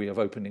 We have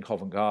opened in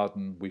Covent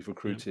Garden. We've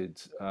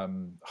recruited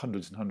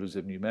hundreds and hundreds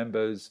of new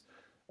members.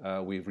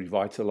 We've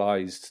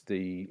revitalized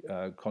the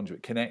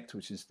Conduit Connect,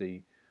 which is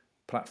the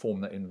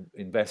platform that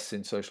invests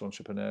in social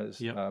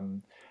entrepreneurs. Yep.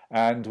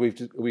 And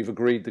we've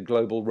agreed the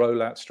global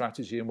rollout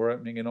strategy, and we're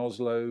opening in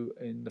Oslo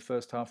in the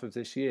first half of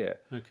this year.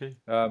 Okay.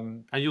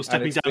 And you're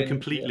stepping down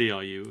completely,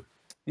 are you?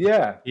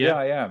 Yeah,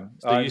 I am.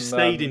 So you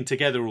stayed in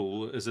together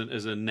all as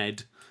a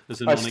NED,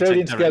 as a I non-exec stayed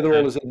in together director.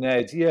 all as a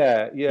NED.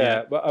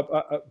 Yeah.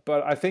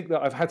 But I think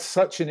that I've had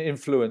such an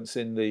influence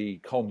in the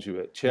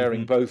Conduit,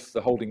 chairing both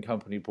the holding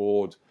company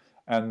board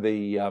and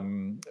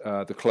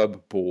the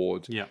club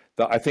board. Yeah.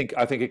 That I think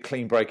a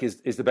clean break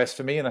is the best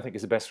for me, and I think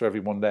it's the best for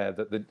everyone there.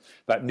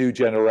 That new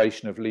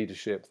generation of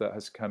leadership that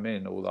has come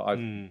in, or that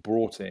I've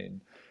brought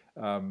in.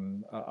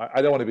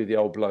 I don't want to be the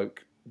old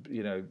bloke,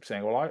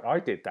 saying, "Well, I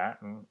did that,"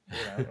 and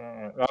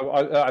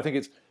I think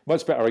it's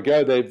much better.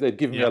 They've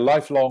given me a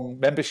lifelong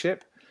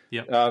membership.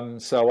 Yeah.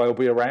 So I'll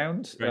be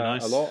around Very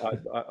nice. a lot.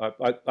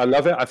 I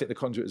love it. I think the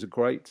Conduit is a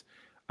great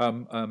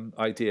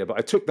idea, but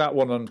I took that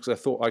one on because I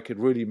thought I could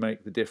really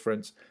make the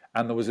difference,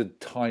 and there was a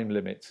time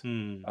limit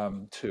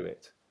to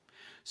it.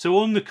 So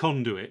on the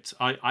Conduit,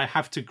 I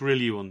have to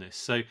grill you on this.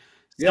 So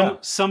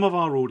some of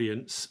our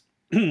audience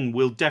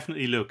will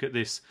definitely look at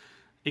this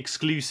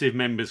exclusive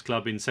members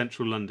club in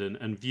central London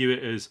and view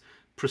it as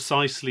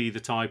precisely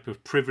the type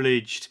of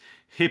privileged,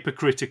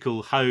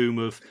 hypocritical home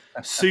of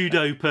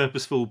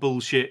pseudo-purposeful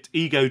bullshit,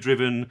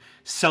 ego-driven,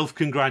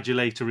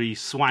 self-congratulatory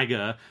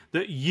swagger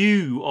that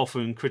you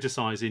often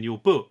criticise in your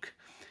book.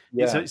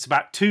 Yeah. It's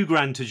about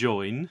 $2,000 to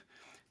join,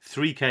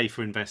 $3,000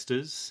 for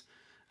investors,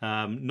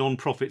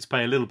 non-profits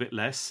pay a little bit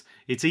less.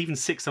 It's even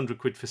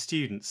 £600 for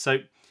students. So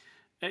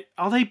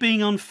are they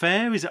being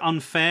unfair? Is it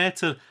unfair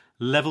to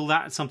level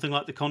that at something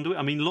like the Conduit?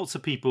 I mean, lots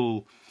of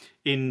people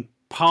in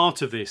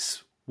part of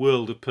this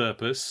world of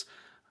purpose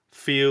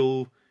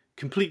feel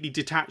completely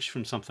detached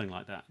from something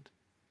like that.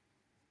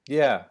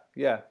 Yeah.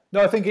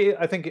 No, I think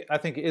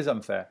it is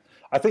unfair.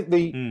 I think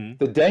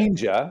the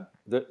danger,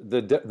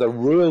 the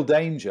real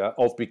danger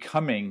of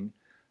becoming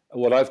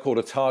what I've called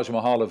a Taj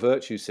Mahal of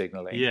virtue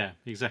signaling. Yeah,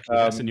 exactly.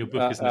 That's in your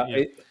book, isn't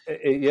it?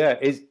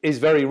 Is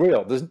very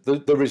real.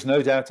 There is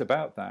no doubt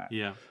about that.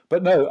 Yeah.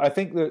 But no, I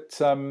think that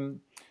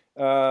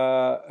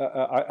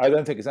I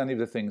don't think it's any of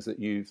the things that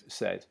you've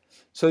said.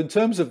 So in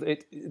terms of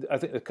it, I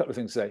think a couple of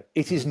things to say.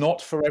 It is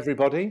not for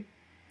everybody.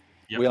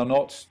 Yep.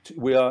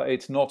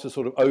 It's not a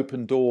sort of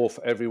open door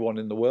for everyone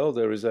in the world.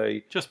 There is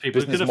just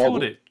people who can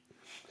afford it.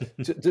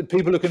 to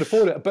people who can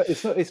afford it, but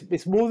it's not.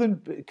 It's more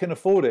than can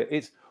afford it.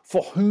 It's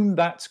for whom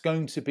that's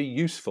going to be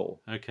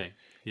useful. Okay.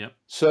 Yep.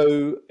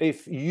 So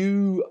if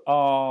you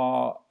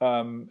are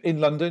in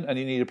London and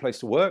you need a place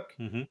to work,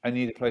 and you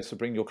need a place to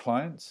bring your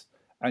clients,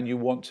 and you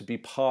want to be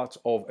part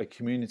of a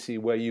community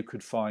where you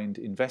could find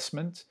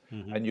investment,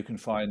 and you can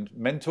find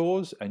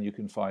mentors, and you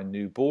can find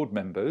new board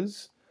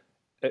members,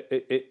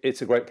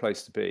 it's a great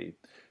place to be.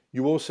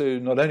 You also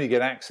not only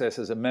get access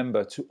as a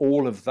member to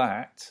all of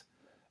that,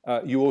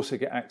 you also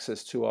get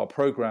access to our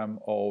program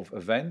of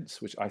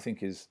events, which I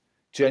think is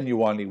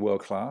genuinely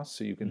world-class.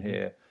 So you can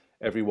hear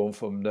everyone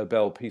from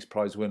Nobel Peace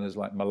Prize winners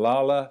like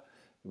Malala.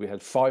 We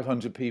had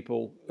 500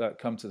 people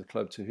come to the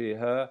club to hear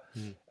her.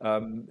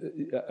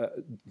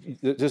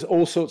 There's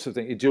all sorts of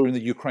things. During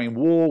the Ukraine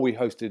war, we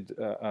hosted,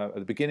 at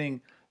the beginning,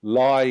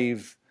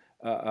 live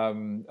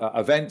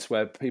events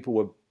where people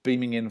were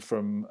beaming in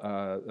from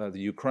the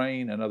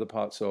Ukraine and other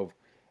parts of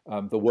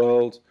the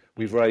world.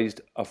 We've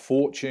raised a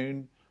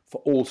fortune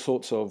for all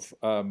sorts of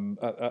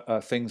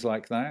things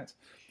like that.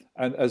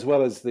 And as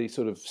well as the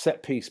sort of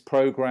set piece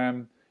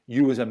program,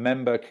 you as a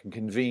member can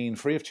convene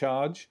free of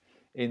charge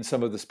in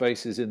some of the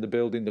spaces in the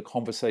building, the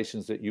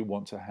conversations that you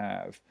want to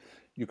have.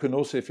 You can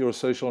also, if you're a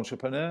social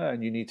entrepreneur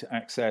and you need to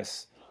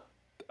access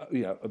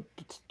a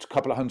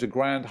couple of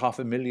 $100,000, £500,000,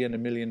 £1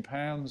 million,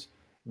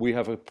 we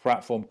have a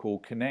platform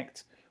called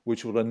Connect,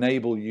 which will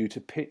enable you to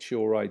pitch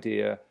your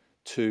idea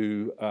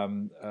to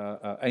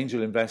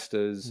angel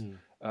investors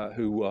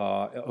who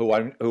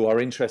are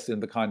interested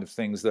in the kind of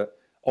things that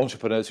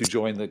entrepreneurs who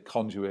join the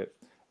Conduit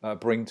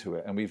bring to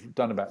it. And we've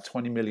done about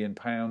 £20 million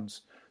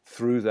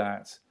through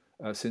that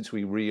since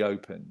we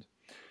reopened.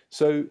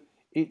 So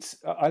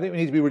I think we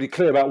need to be really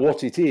clear about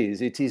what it is.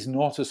 It is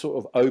not a sort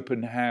of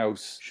open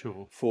house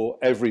for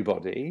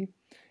everybody.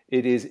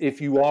 It is,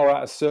 if you are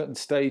at a certain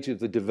stage of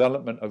the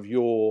development of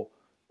your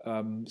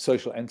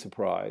social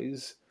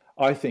enterprise,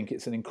 I think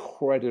it's an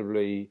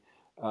incredibly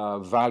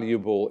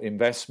valuable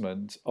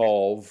investment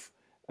of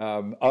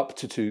up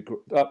to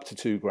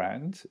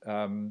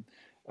 £2,000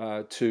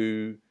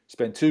 to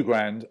spend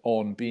 £2,000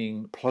 on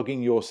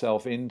plugging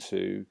yourself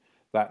into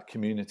that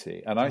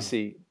community. And I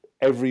see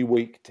every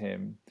week,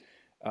 Tim,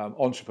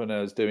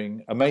 entrepreneurs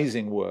doing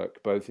amazing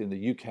work both in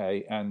the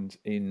UK and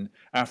in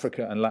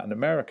Africa and Latin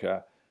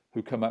America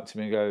who come up to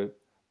me and go,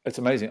 "It's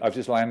amazing. I've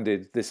just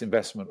landed this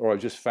investment, or I've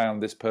just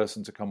found this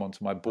person to come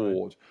onto my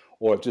board,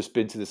 or I've just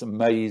been to this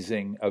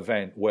amazing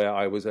event where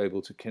I was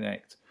able to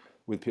connect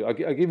with people."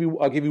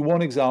 I'll give you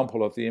one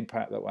example of the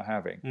impact that we're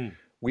having.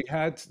 We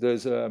hosted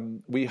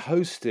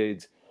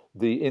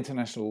the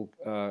international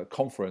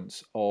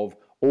conference of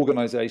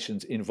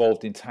organizations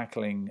involved in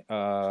tackling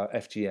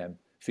FGM,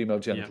 female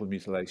genital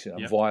mutilation,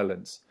 and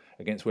violence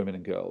against women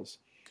and girls.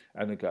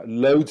 And we got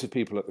loads of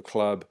people at the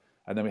club,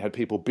 and then we had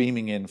people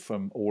beaming in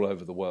from all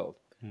over the world.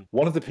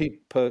 One of the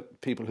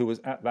people who was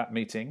at that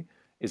meeting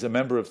is a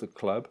member of the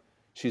club.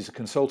 She's a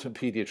consultant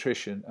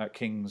pediatrician at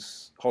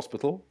King's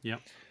Hospital. Yeah.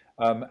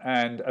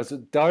 And as a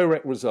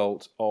direct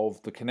result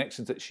of the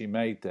connections that she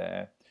made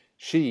there,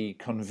 she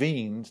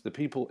convened the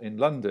people in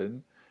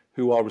London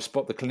who are the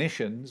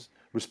clinicians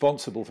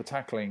responsible for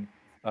tackling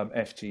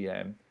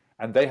FGM,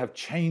 and they have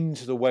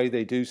changed the way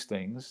they do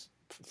things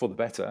for the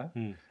better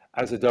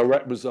as a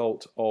direct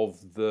result of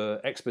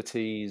the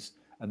expertise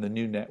and the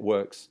new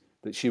networks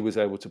that she was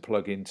able to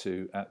plug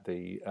into at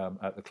the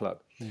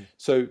club.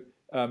 So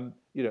and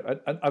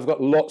I've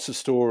got lots of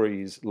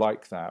stories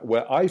like that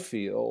where I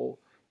feel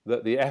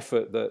that the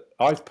effort that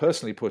I've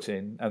personally put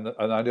in, and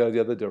I know the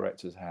other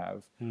directors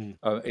have, in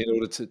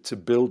order to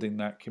building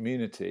that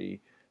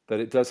community, that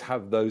it does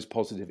have those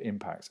positive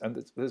impacts.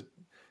 And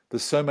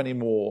there's so many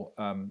more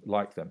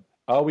like them.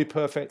 Are we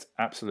perfect?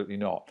 Absolutely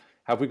not.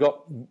 Have we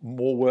got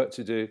more work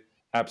to do?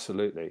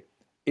 Absolutely.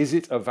 Is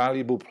it a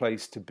valuable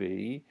place to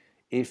be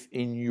if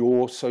in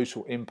your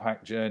social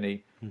impact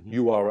journey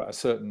you are at a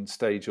certain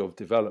stage of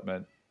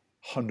development?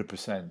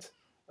 100%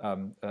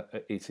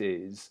 it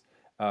is.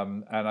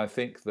 And I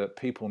think that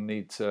people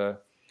need to,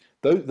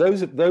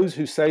 those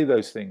who say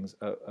those things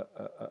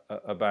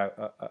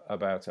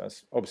about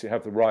us obviously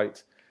have the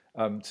right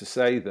to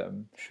say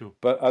them. Sure.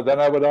 But then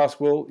I would ask,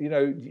 well,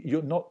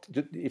 you're not,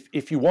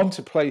 if you want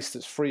a place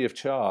that's free of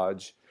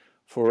charge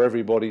for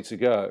everybody to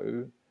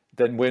go,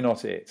 then we're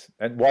not it.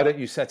 And why don't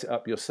you set it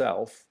up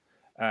yourself?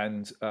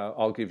 And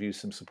I'll give you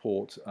some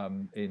support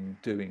in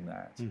doing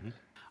that.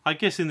 I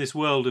guess in this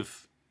world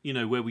of,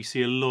 where we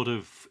see a lot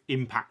of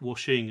impact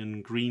washing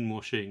and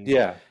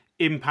greenwashing,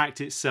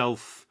 impact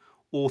itself,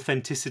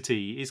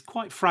 authenticity is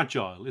quite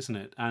fragile, isn't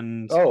it?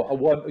 And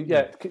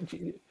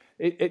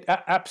it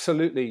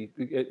absolutely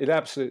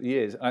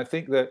is. And I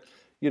think that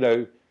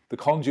the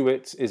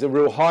conduit is a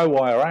real high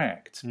wire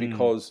act,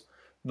 because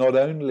not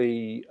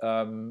only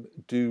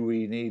do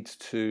we need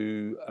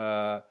to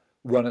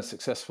run a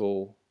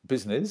successful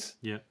business,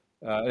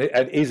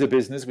 it is a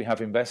business. We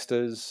have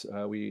investors.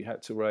 We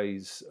had to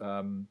raise.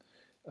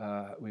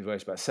 We've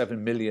raised about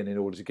 7 million in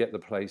order to get the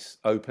place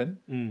open,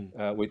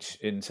 which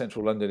in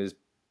central London is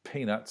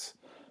peanuts,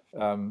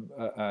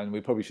 and we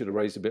probably should have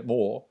raised a bit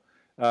more.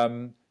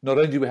 Not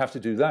only do we have to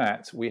do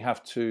that, we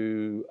have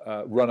to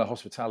run a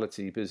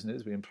hospitality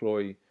business. We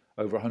employ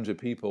over 100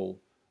 people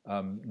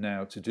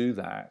now to do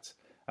that,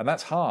 and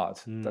that's hard.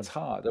 That's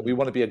hard. We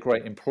want to be a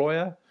great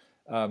employer,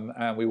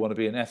 and we want to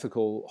be an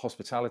ethical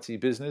hospitality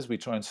business. We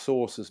try and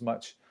source as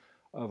much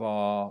of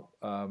our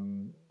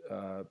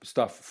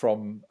stuff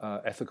from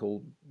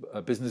ethical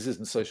businesses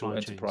and social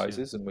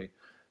enterprises, and we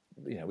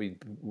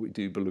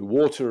do Blue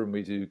Water, and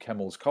we do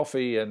Kemmels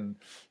Coffee, and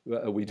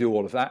we do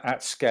all of that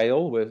at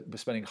scale. We're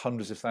spending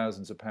hundreds of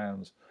thousands of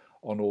pounds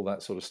on all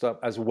that sort of stuff,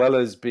 as well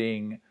as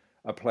being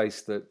a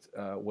place that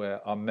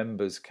where our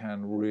members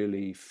can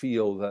really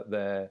feel that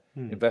their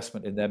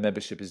investment in their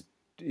membership is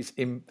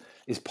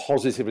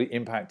positively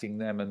impacting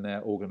them and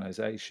their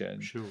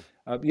organisation. Sure.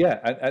 And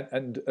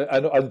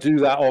do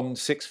that on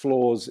 6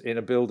 floors in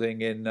a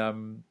building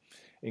in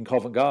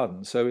Covent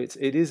Garden. So it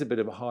is a bit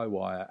of a high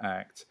wire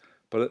act.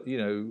 But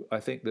I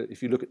think that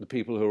if you look at the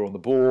people who are on the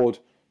board,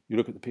 you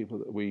look at the people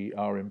that we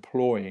are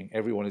employing,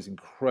 everyone is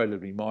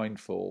incredibly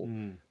mindful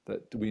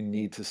that we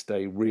need to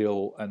stay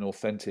real and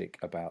authentic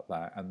about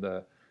that. And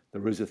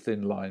there is a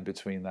thin line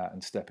between that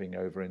and stepping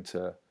over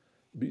into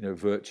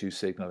virtue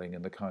signalling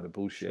and the kind of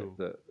bullshit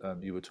that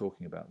you were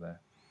talking about there.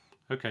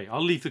 Okay,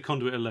 I'll leave the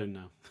conduit alone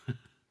now.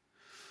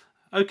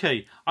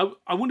 Okay,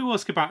 I want to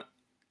ask about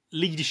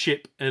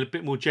leadership a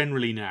bit more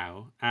generally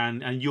now,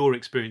 and your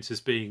experience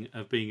as being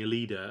a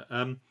leader.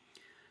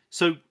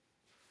 So,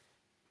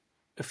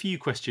 a few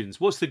questions.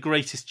 What's the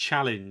greatest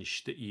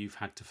challenge that you've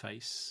had to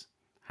face?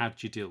 How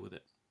did you deal with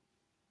it?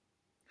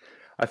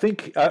 I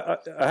think I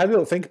had a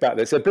little think about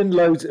this. There've been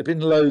loads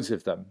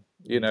of them.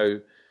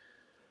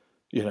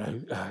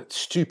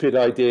 Stupid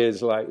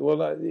ideas like,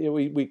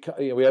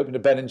 we opened a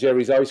Ben and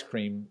Jerry's ice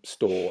cream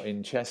store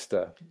in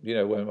Chester.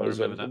 When I was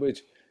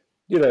which,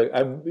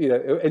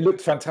 it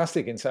looked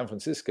fantastic in San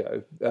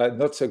Francisco,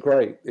 not so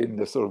great in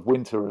the sort of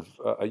winter of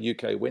a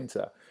UK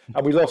winter,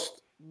 and we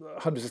lost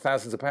hundreds of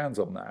thousands of pounds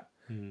on that.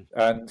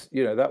 And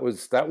that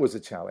was a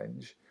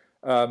challenge.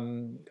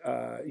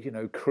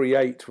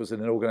 Create was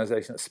an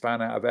organisation that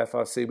span out of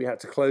FRC. We had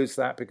to close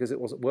that because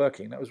it wasn't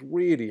working. That was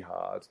really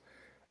hard.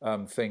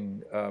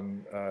 Thing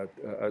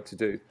to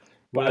do,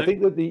 but I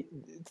think that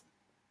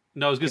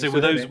I was going to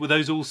say, were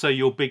those also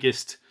your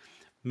biggest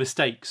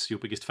mistakes, your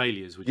biggest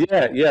failures?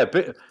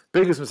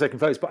 Biggest mistake and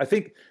failures. But I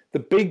think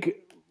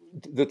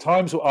the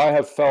times where I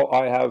have felt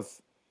I have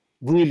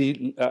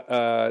really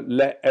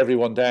let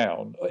everyone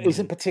down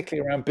isn't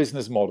particularly around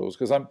business models,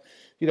 because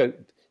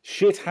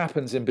shit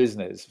happens in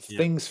business.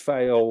 Things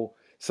fail.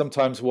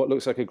 Sometimes what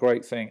looks like a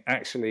great thing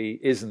actually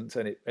isn't,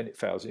 and it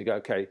fails. And you go,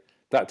 okay,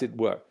 that didn't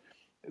work.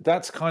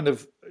 That's kind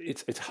of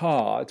it's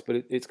hard,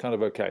 but it's kind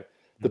of okay.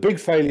 The big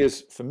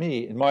failures for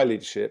me in my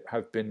leadership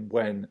have been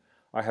when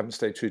I haven't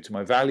stayed true to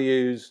my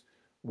values,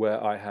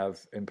 where I have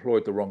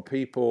employed the wrong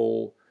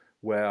people,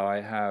 where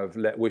I have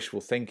let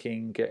wishful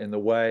thinking get in the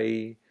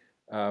way.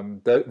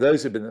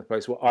 Those have been the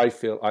place where I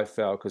feel I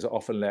fail, because I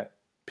often let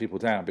people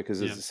down.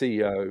 Because as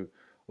the CEO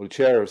or the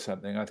chair of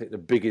something, I think the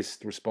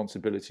biggest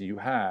responsibility you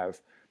have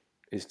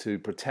is to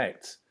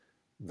protect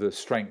the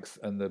strength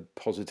and the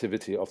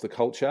positivity of the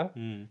culture.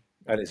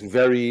 And it's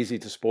very easy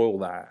to spoil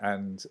that.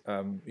 And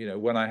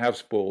when I have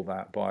spoiled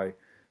that by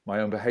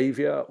my own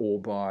behaviour,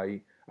 or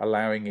by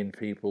allowing in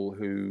people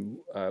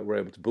who were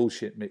able to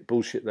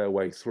bullshit their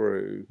way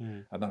through,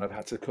 and then I've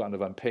had to kind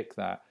of unpick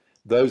that.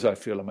 Those, I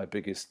feel, are my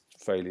biggest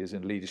failures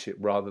in leadership,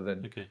 rather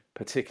than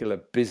particular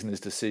business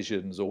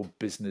decisions or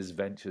business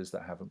ventures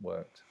that haven't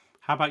worked.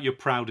 How about your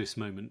proudest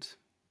moment?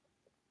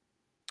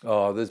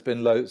 Oh, there's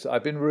been loads.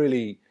 I've been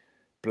really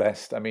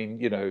blessed. I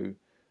mean,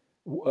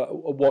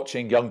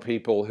 watching young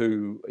people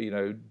who,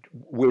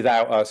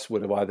 without us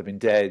would have either been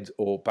dead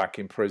or back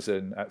in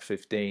prison at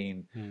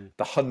 15,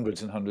 the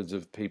hundreds and hundreds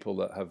of people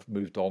that have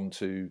moved on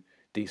to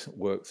decent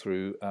work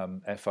through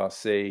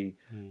FRC.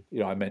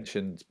 I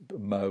mentioned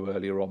Mo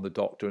earlier on, the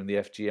doctor, and the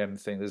FGM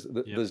thing.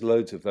 There's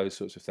loads of those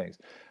sorts of things.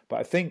 But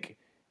I think,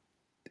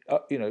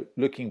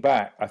 looking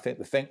back, I think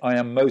the thing I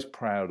am most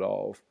proud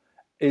of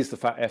is the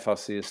fact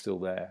FRC is still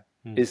there,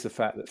 is the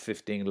fact that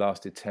 15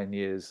 lasted 10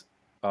 years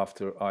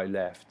after I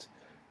left,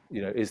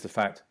 is the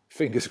fact,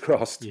 fingers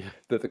crossed,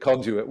 that the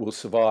conduit will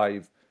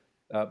survive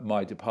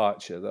my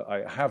departure, that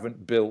I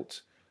haven't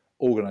built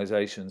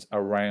organizations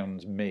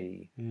around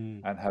me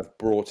and have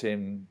brought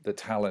in the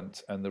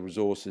talent and the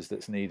resources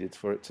that's needed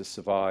for it to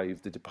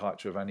survive the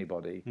departure of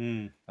anybody.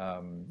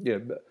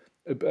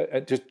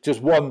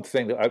 Just one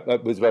thing that I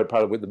was very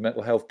proud of with the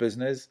mental health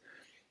business,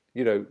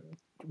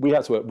 we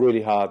had to work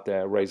really hard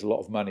there, raise a lot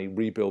of money,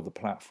 rebuild the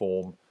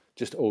platform,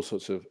 just all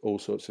sorts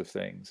of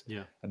things.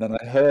 And then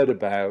I heard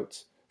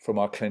about from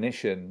our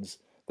clinicians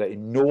that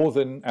in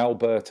northern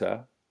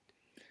Alberta,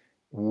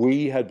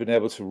 we had been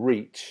able to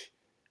reach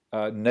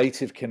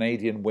native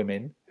Canadian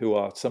women, who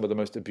are some of the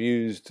most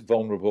abused,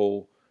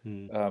 vulnerable,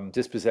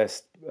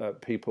 dispossessed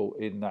people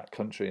in that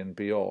country and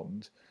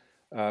beyond.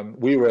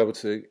 We were able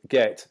to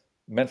get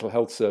mental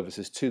health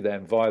services to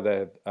them via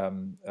their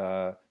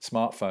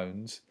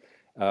smartphones,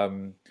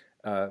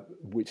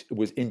 which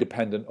was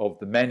independent of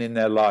the men in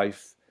their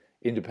life,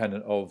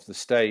 independent of the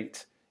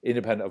state,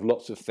 independent of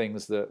lots of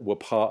things that were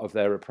part of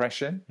their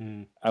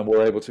oppression, and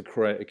were able to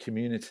create a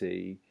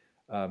community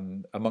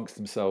amongst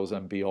themselves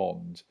and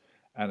beyond.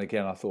 And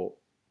again, I thought,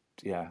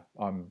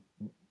 I'm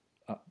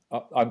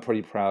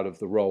pretty proud of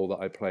the role that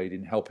I played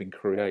in helping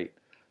create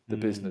the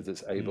business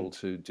that's able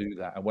to do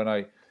that. And when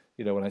I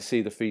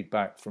see the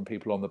feedback from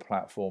people on the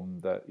platform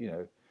that,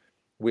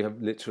 we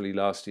have literally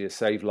last year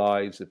saved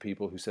lives of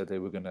people who said they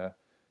were going to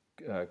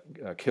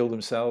kill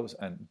themselves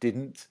and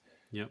didn't,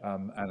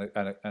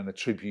 and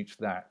attribute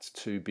that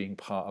to being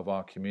part of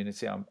our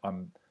community.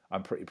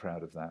 I'm pretty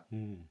proud of that.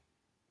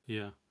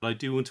 Yeah, I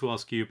do want to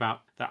ask you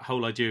about that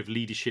whole idea of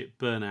leadership,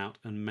 burnout,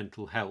 and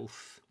mental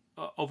health.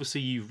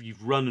 Obviously,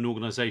 you've run an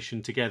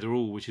organisation together,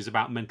 all which is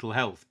about mental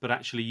health. But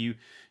actually,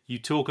 you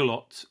talk a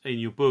lot in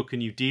your book,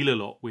 and you deal a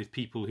lot with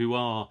people who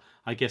are,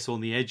 I guess, on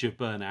the edge of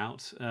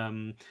burnout.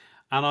 And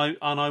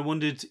I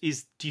wondered,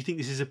 do you think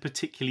this is a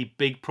particularly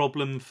big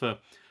problem for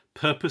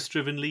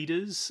purpose-driven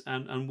leaders?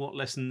 And what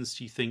lessons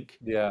do you think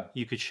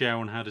you could share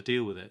on how to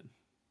deal with it?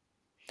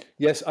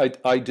 Yes,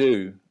 I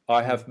do.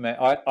 I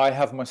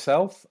have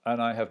myself,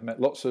 and I have met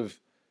lots of,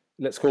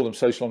 let's call them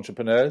social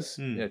entrepreneurs,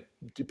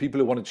 people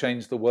who want to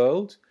change the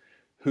world,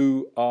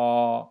 who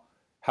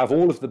have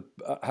all of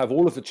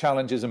the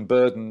challenges and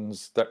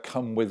burdens that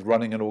come with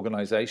running an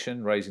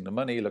organization, raising the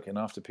money, looking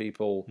after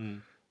people,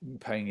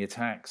 paying your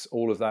tax,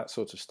 all of that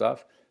sort of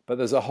stuff. But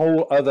there's a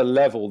whole other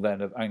level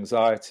then of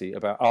anxiety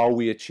about, are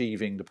we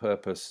achieving the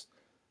purpose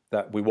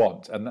that we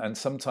want? And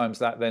sometimes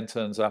that then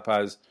turns up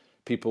as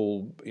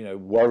people,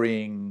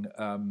 worrying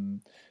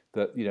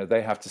that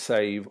they have to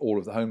save all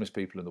of the homeless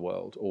people in the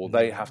world, or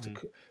they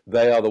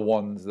are the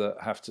ones that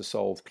have to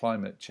solve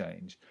climate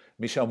change.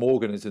 Michelle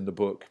Morgan is in the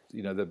book,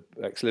 the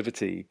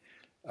ex-Liberty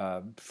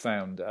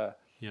founder,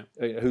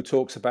 who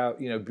talks about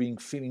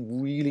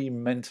feeling really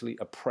mentally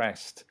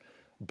oppressed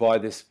by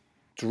this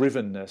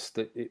drivenness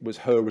that it was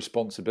her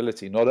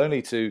responsibility not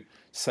only to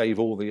save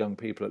all the young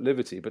people at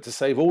Liberty, but to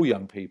save all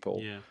young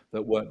people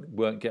that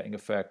weren't getting a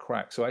fair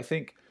crack. So I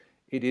think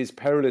it is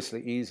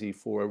perilously easy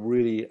for a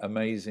really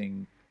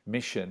amazing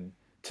mission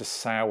to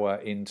sour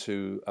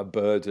into a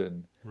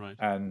burden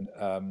and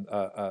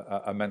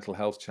a mental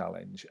health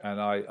challenge.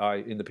 And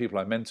I, in the people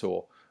I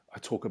mentor, I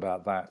talk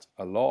about that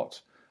a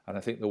lot. And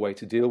I think the way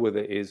to deal with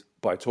it is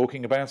by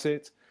talking about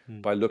it,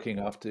 by looking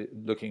after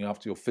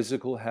your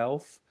physical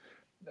health,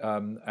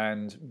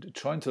 and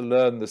trying to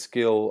learn the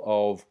skill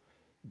of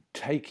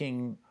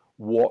taking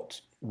what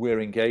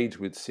we're engaged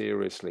with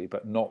seriously,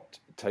 but not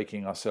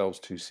taking ourselves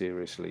too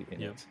seriously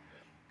in it.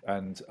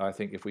 And I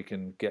think if we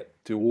can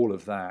do all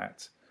of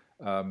that,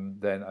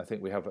 then I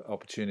think we have an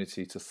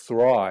opportunity to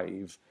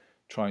thrive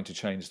trying to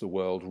change the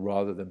world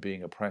rather than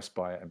being oppressed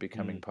by it and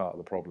becoming part of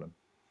the problem.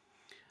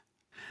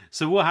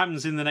 So what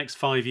happens in the next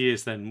 5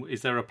 years then?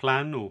 Is there a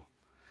plan or?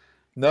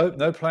 No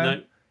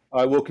plan. No.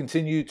 I will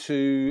continue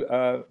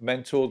to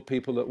mentor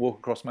people that walk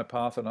across my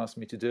path and ask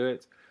me to do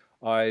it.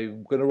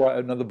 I'm going to write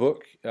another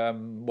book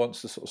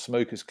once the sort of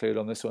smoke is cleared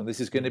on this one. This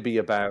is going to be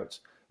about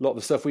a lot of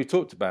the stuff we've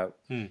talked about.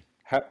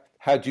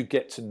 How do you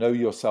get to know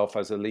yourself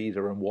as a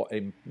leader, and what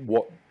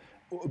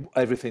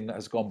everything that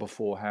has gone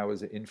before, how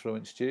has it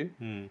influenced you?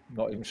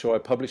 Not even sure I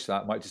published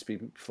that. It might just be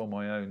for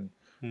my own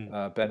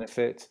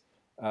benefit.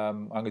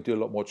 I'm going to do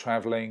a lot more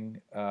traveling,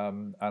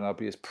 and I'll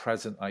be as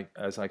present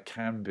as I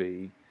can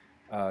be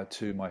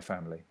to my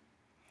family.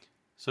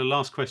 So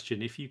last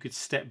question, if you could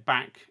step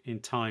back in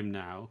time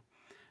now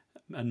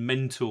and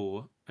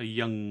mentor a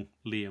young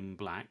Liam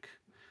Black,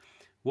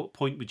 what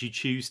point would you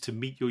choose to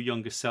meet your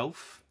younger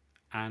self,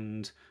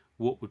 and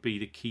what would be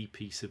the key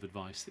piece of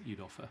advice that you'd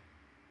offer?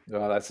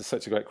 Oh, that's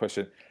such a great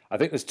question. I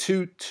think there's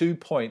two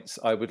points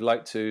I would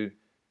like to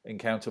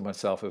encounter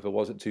myself if it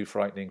wasn't too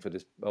frightening for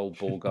this old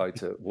bald guy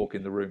to walk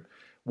in the room.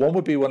 One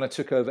would be when I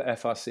took over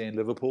FRC in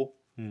Liverpool,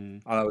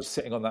 and I was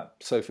sitting on that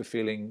sofa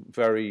feeling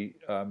very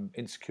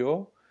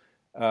insecure.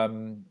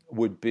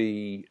 Would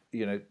be,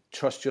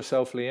 trust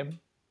yourself, Liam.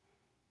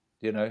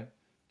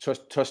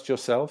 Trust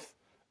yourself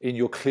in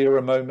your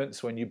clearer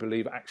moments when you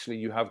believe actually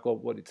you have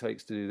got what it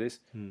takes to do this.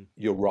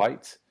 You're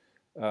right.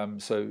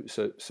 So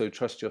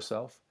trust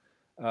yourself.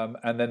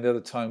 And then the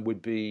other time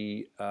would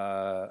be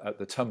at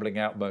the tumbling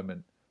out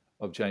moment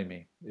of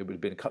Jamie. It would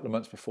have been a couple of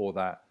months before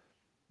that,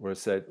 where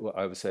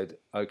I said,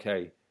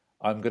 okay,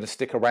 I'm going to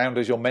stick around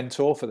as your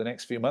mentor for the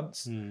next few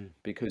months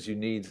because you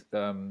need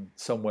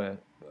someone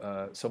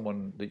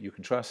that you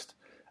can trust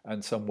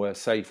and somewhere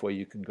safe where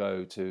you can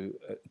go to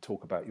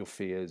talk about your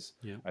fears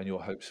and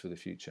your hopes for the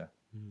future.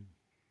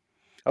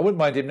 I wouldn't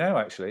mind him now,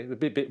 actually. It'd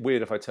be a bit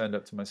weird if I turned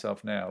up to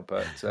myself now,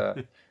 but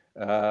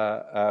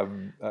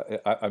I'm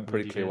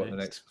pretty clear what the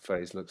next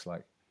phase looks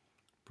like.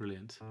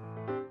 Brilliant.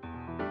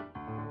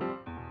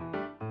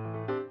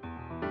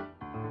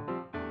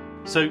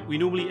 So we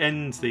normally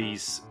end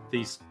these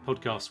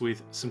podcasts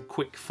with some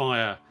quick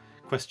fire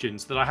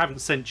questions that I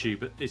haven't sent you,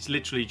 but it's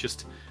literally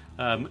just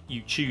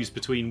you choose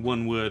between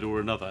one word or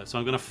another. So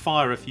I'm going to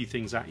fire a few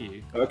things at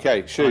you.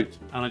 Okay, shoot.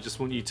 And I just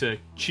want you to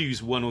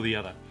choose one or the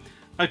other.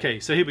 Okay,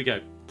 so here we go.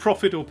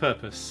 Profit or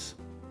purpose?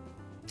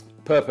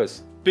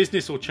 Purpose.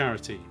 Business or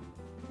charity?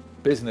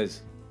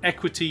 Business.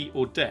 Equity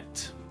or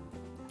debt?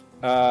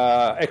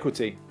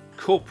 Equity.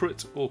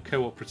 Corporate or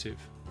cooperative?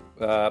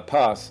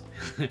 Pass.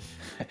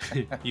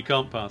 You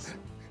can't pass.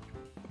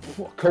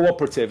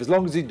 Cooperative, as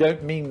long as you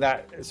don't mean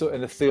that sort of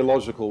in a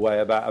theological way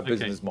about a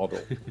business model.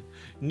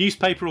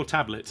 Newspaper or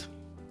tablet?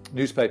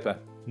 Newspaper.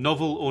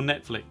 Novel or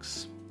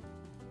Netflix?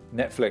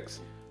 Netflix.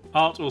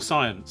 Art or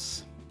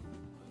science?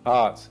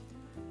 Art.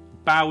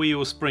 Bowie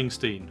or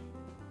Springsteen?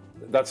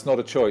 That's not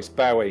a choice.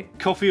 Bowie.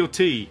 Coffee or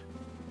tea?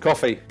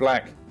 Coffee.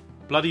 Black.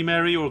 Bloody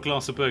Mary or a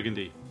glass of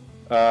Burgundy?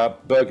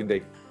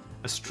 Burgundy.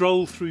 A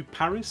stroll through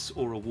Paris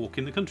or a walk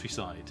in the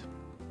countryside?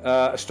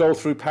 A stroll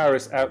through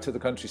Paris out to the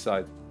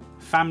countryside.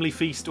 Family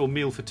feast or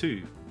meal for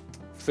two?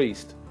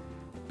 Feast.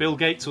 Bill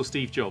Gates or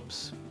Steve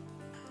Jobs?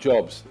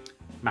 Jobs.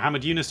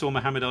 Muhammad Yunus or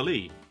Muhammad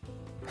Ali?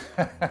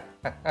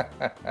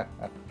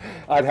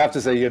 I'd have to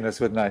say Yunus,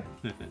 wouldn't I?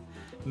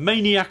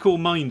 Maniac or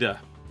minder?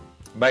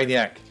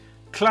 Maniac.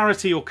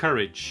 Clarity or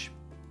courage?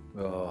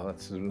 Oh,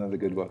 that's another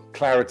good one.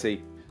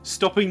 Clarity.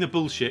 Stopping the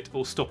bullshit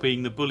or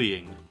stopping the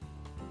bullying?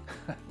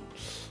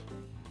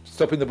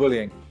 Stopping the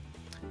bullying.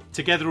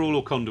 Together all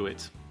or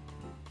conduit?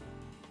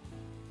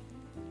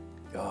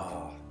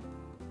 Oh.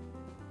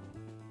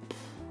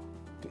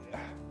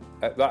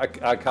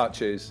 I can't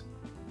choose.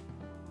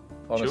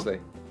 Honestly.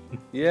 Sure?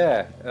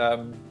 Yeah.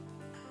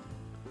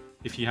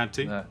 If you had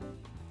to? No.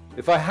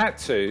 If I had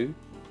to,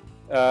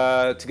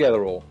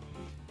 together all.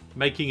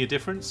 Making a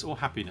difference or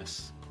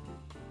happiness?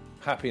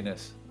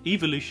 Happiness.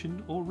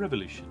 Evolution or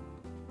revolution?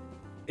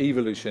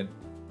 Evolution.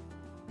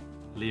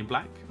 Liam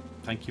Black,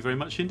 thank you very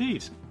much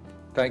indeed.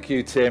 Thank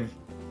you, Tim.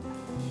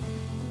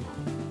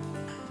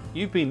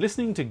 You've been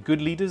listening to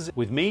Good Leaders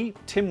with me,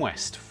 Tim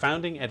West,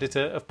 founding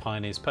editor of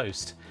Pioneers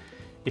Post.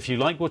 If you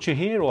like what you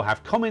hear or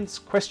have comments,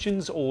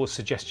 questions or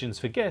suggestions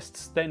for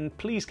guests, then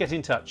please get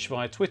in touch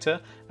via Twitter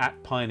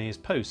 @Pioneers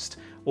Post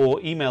or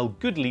email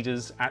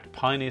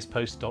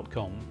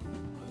goodleaders@pioneerspost.com.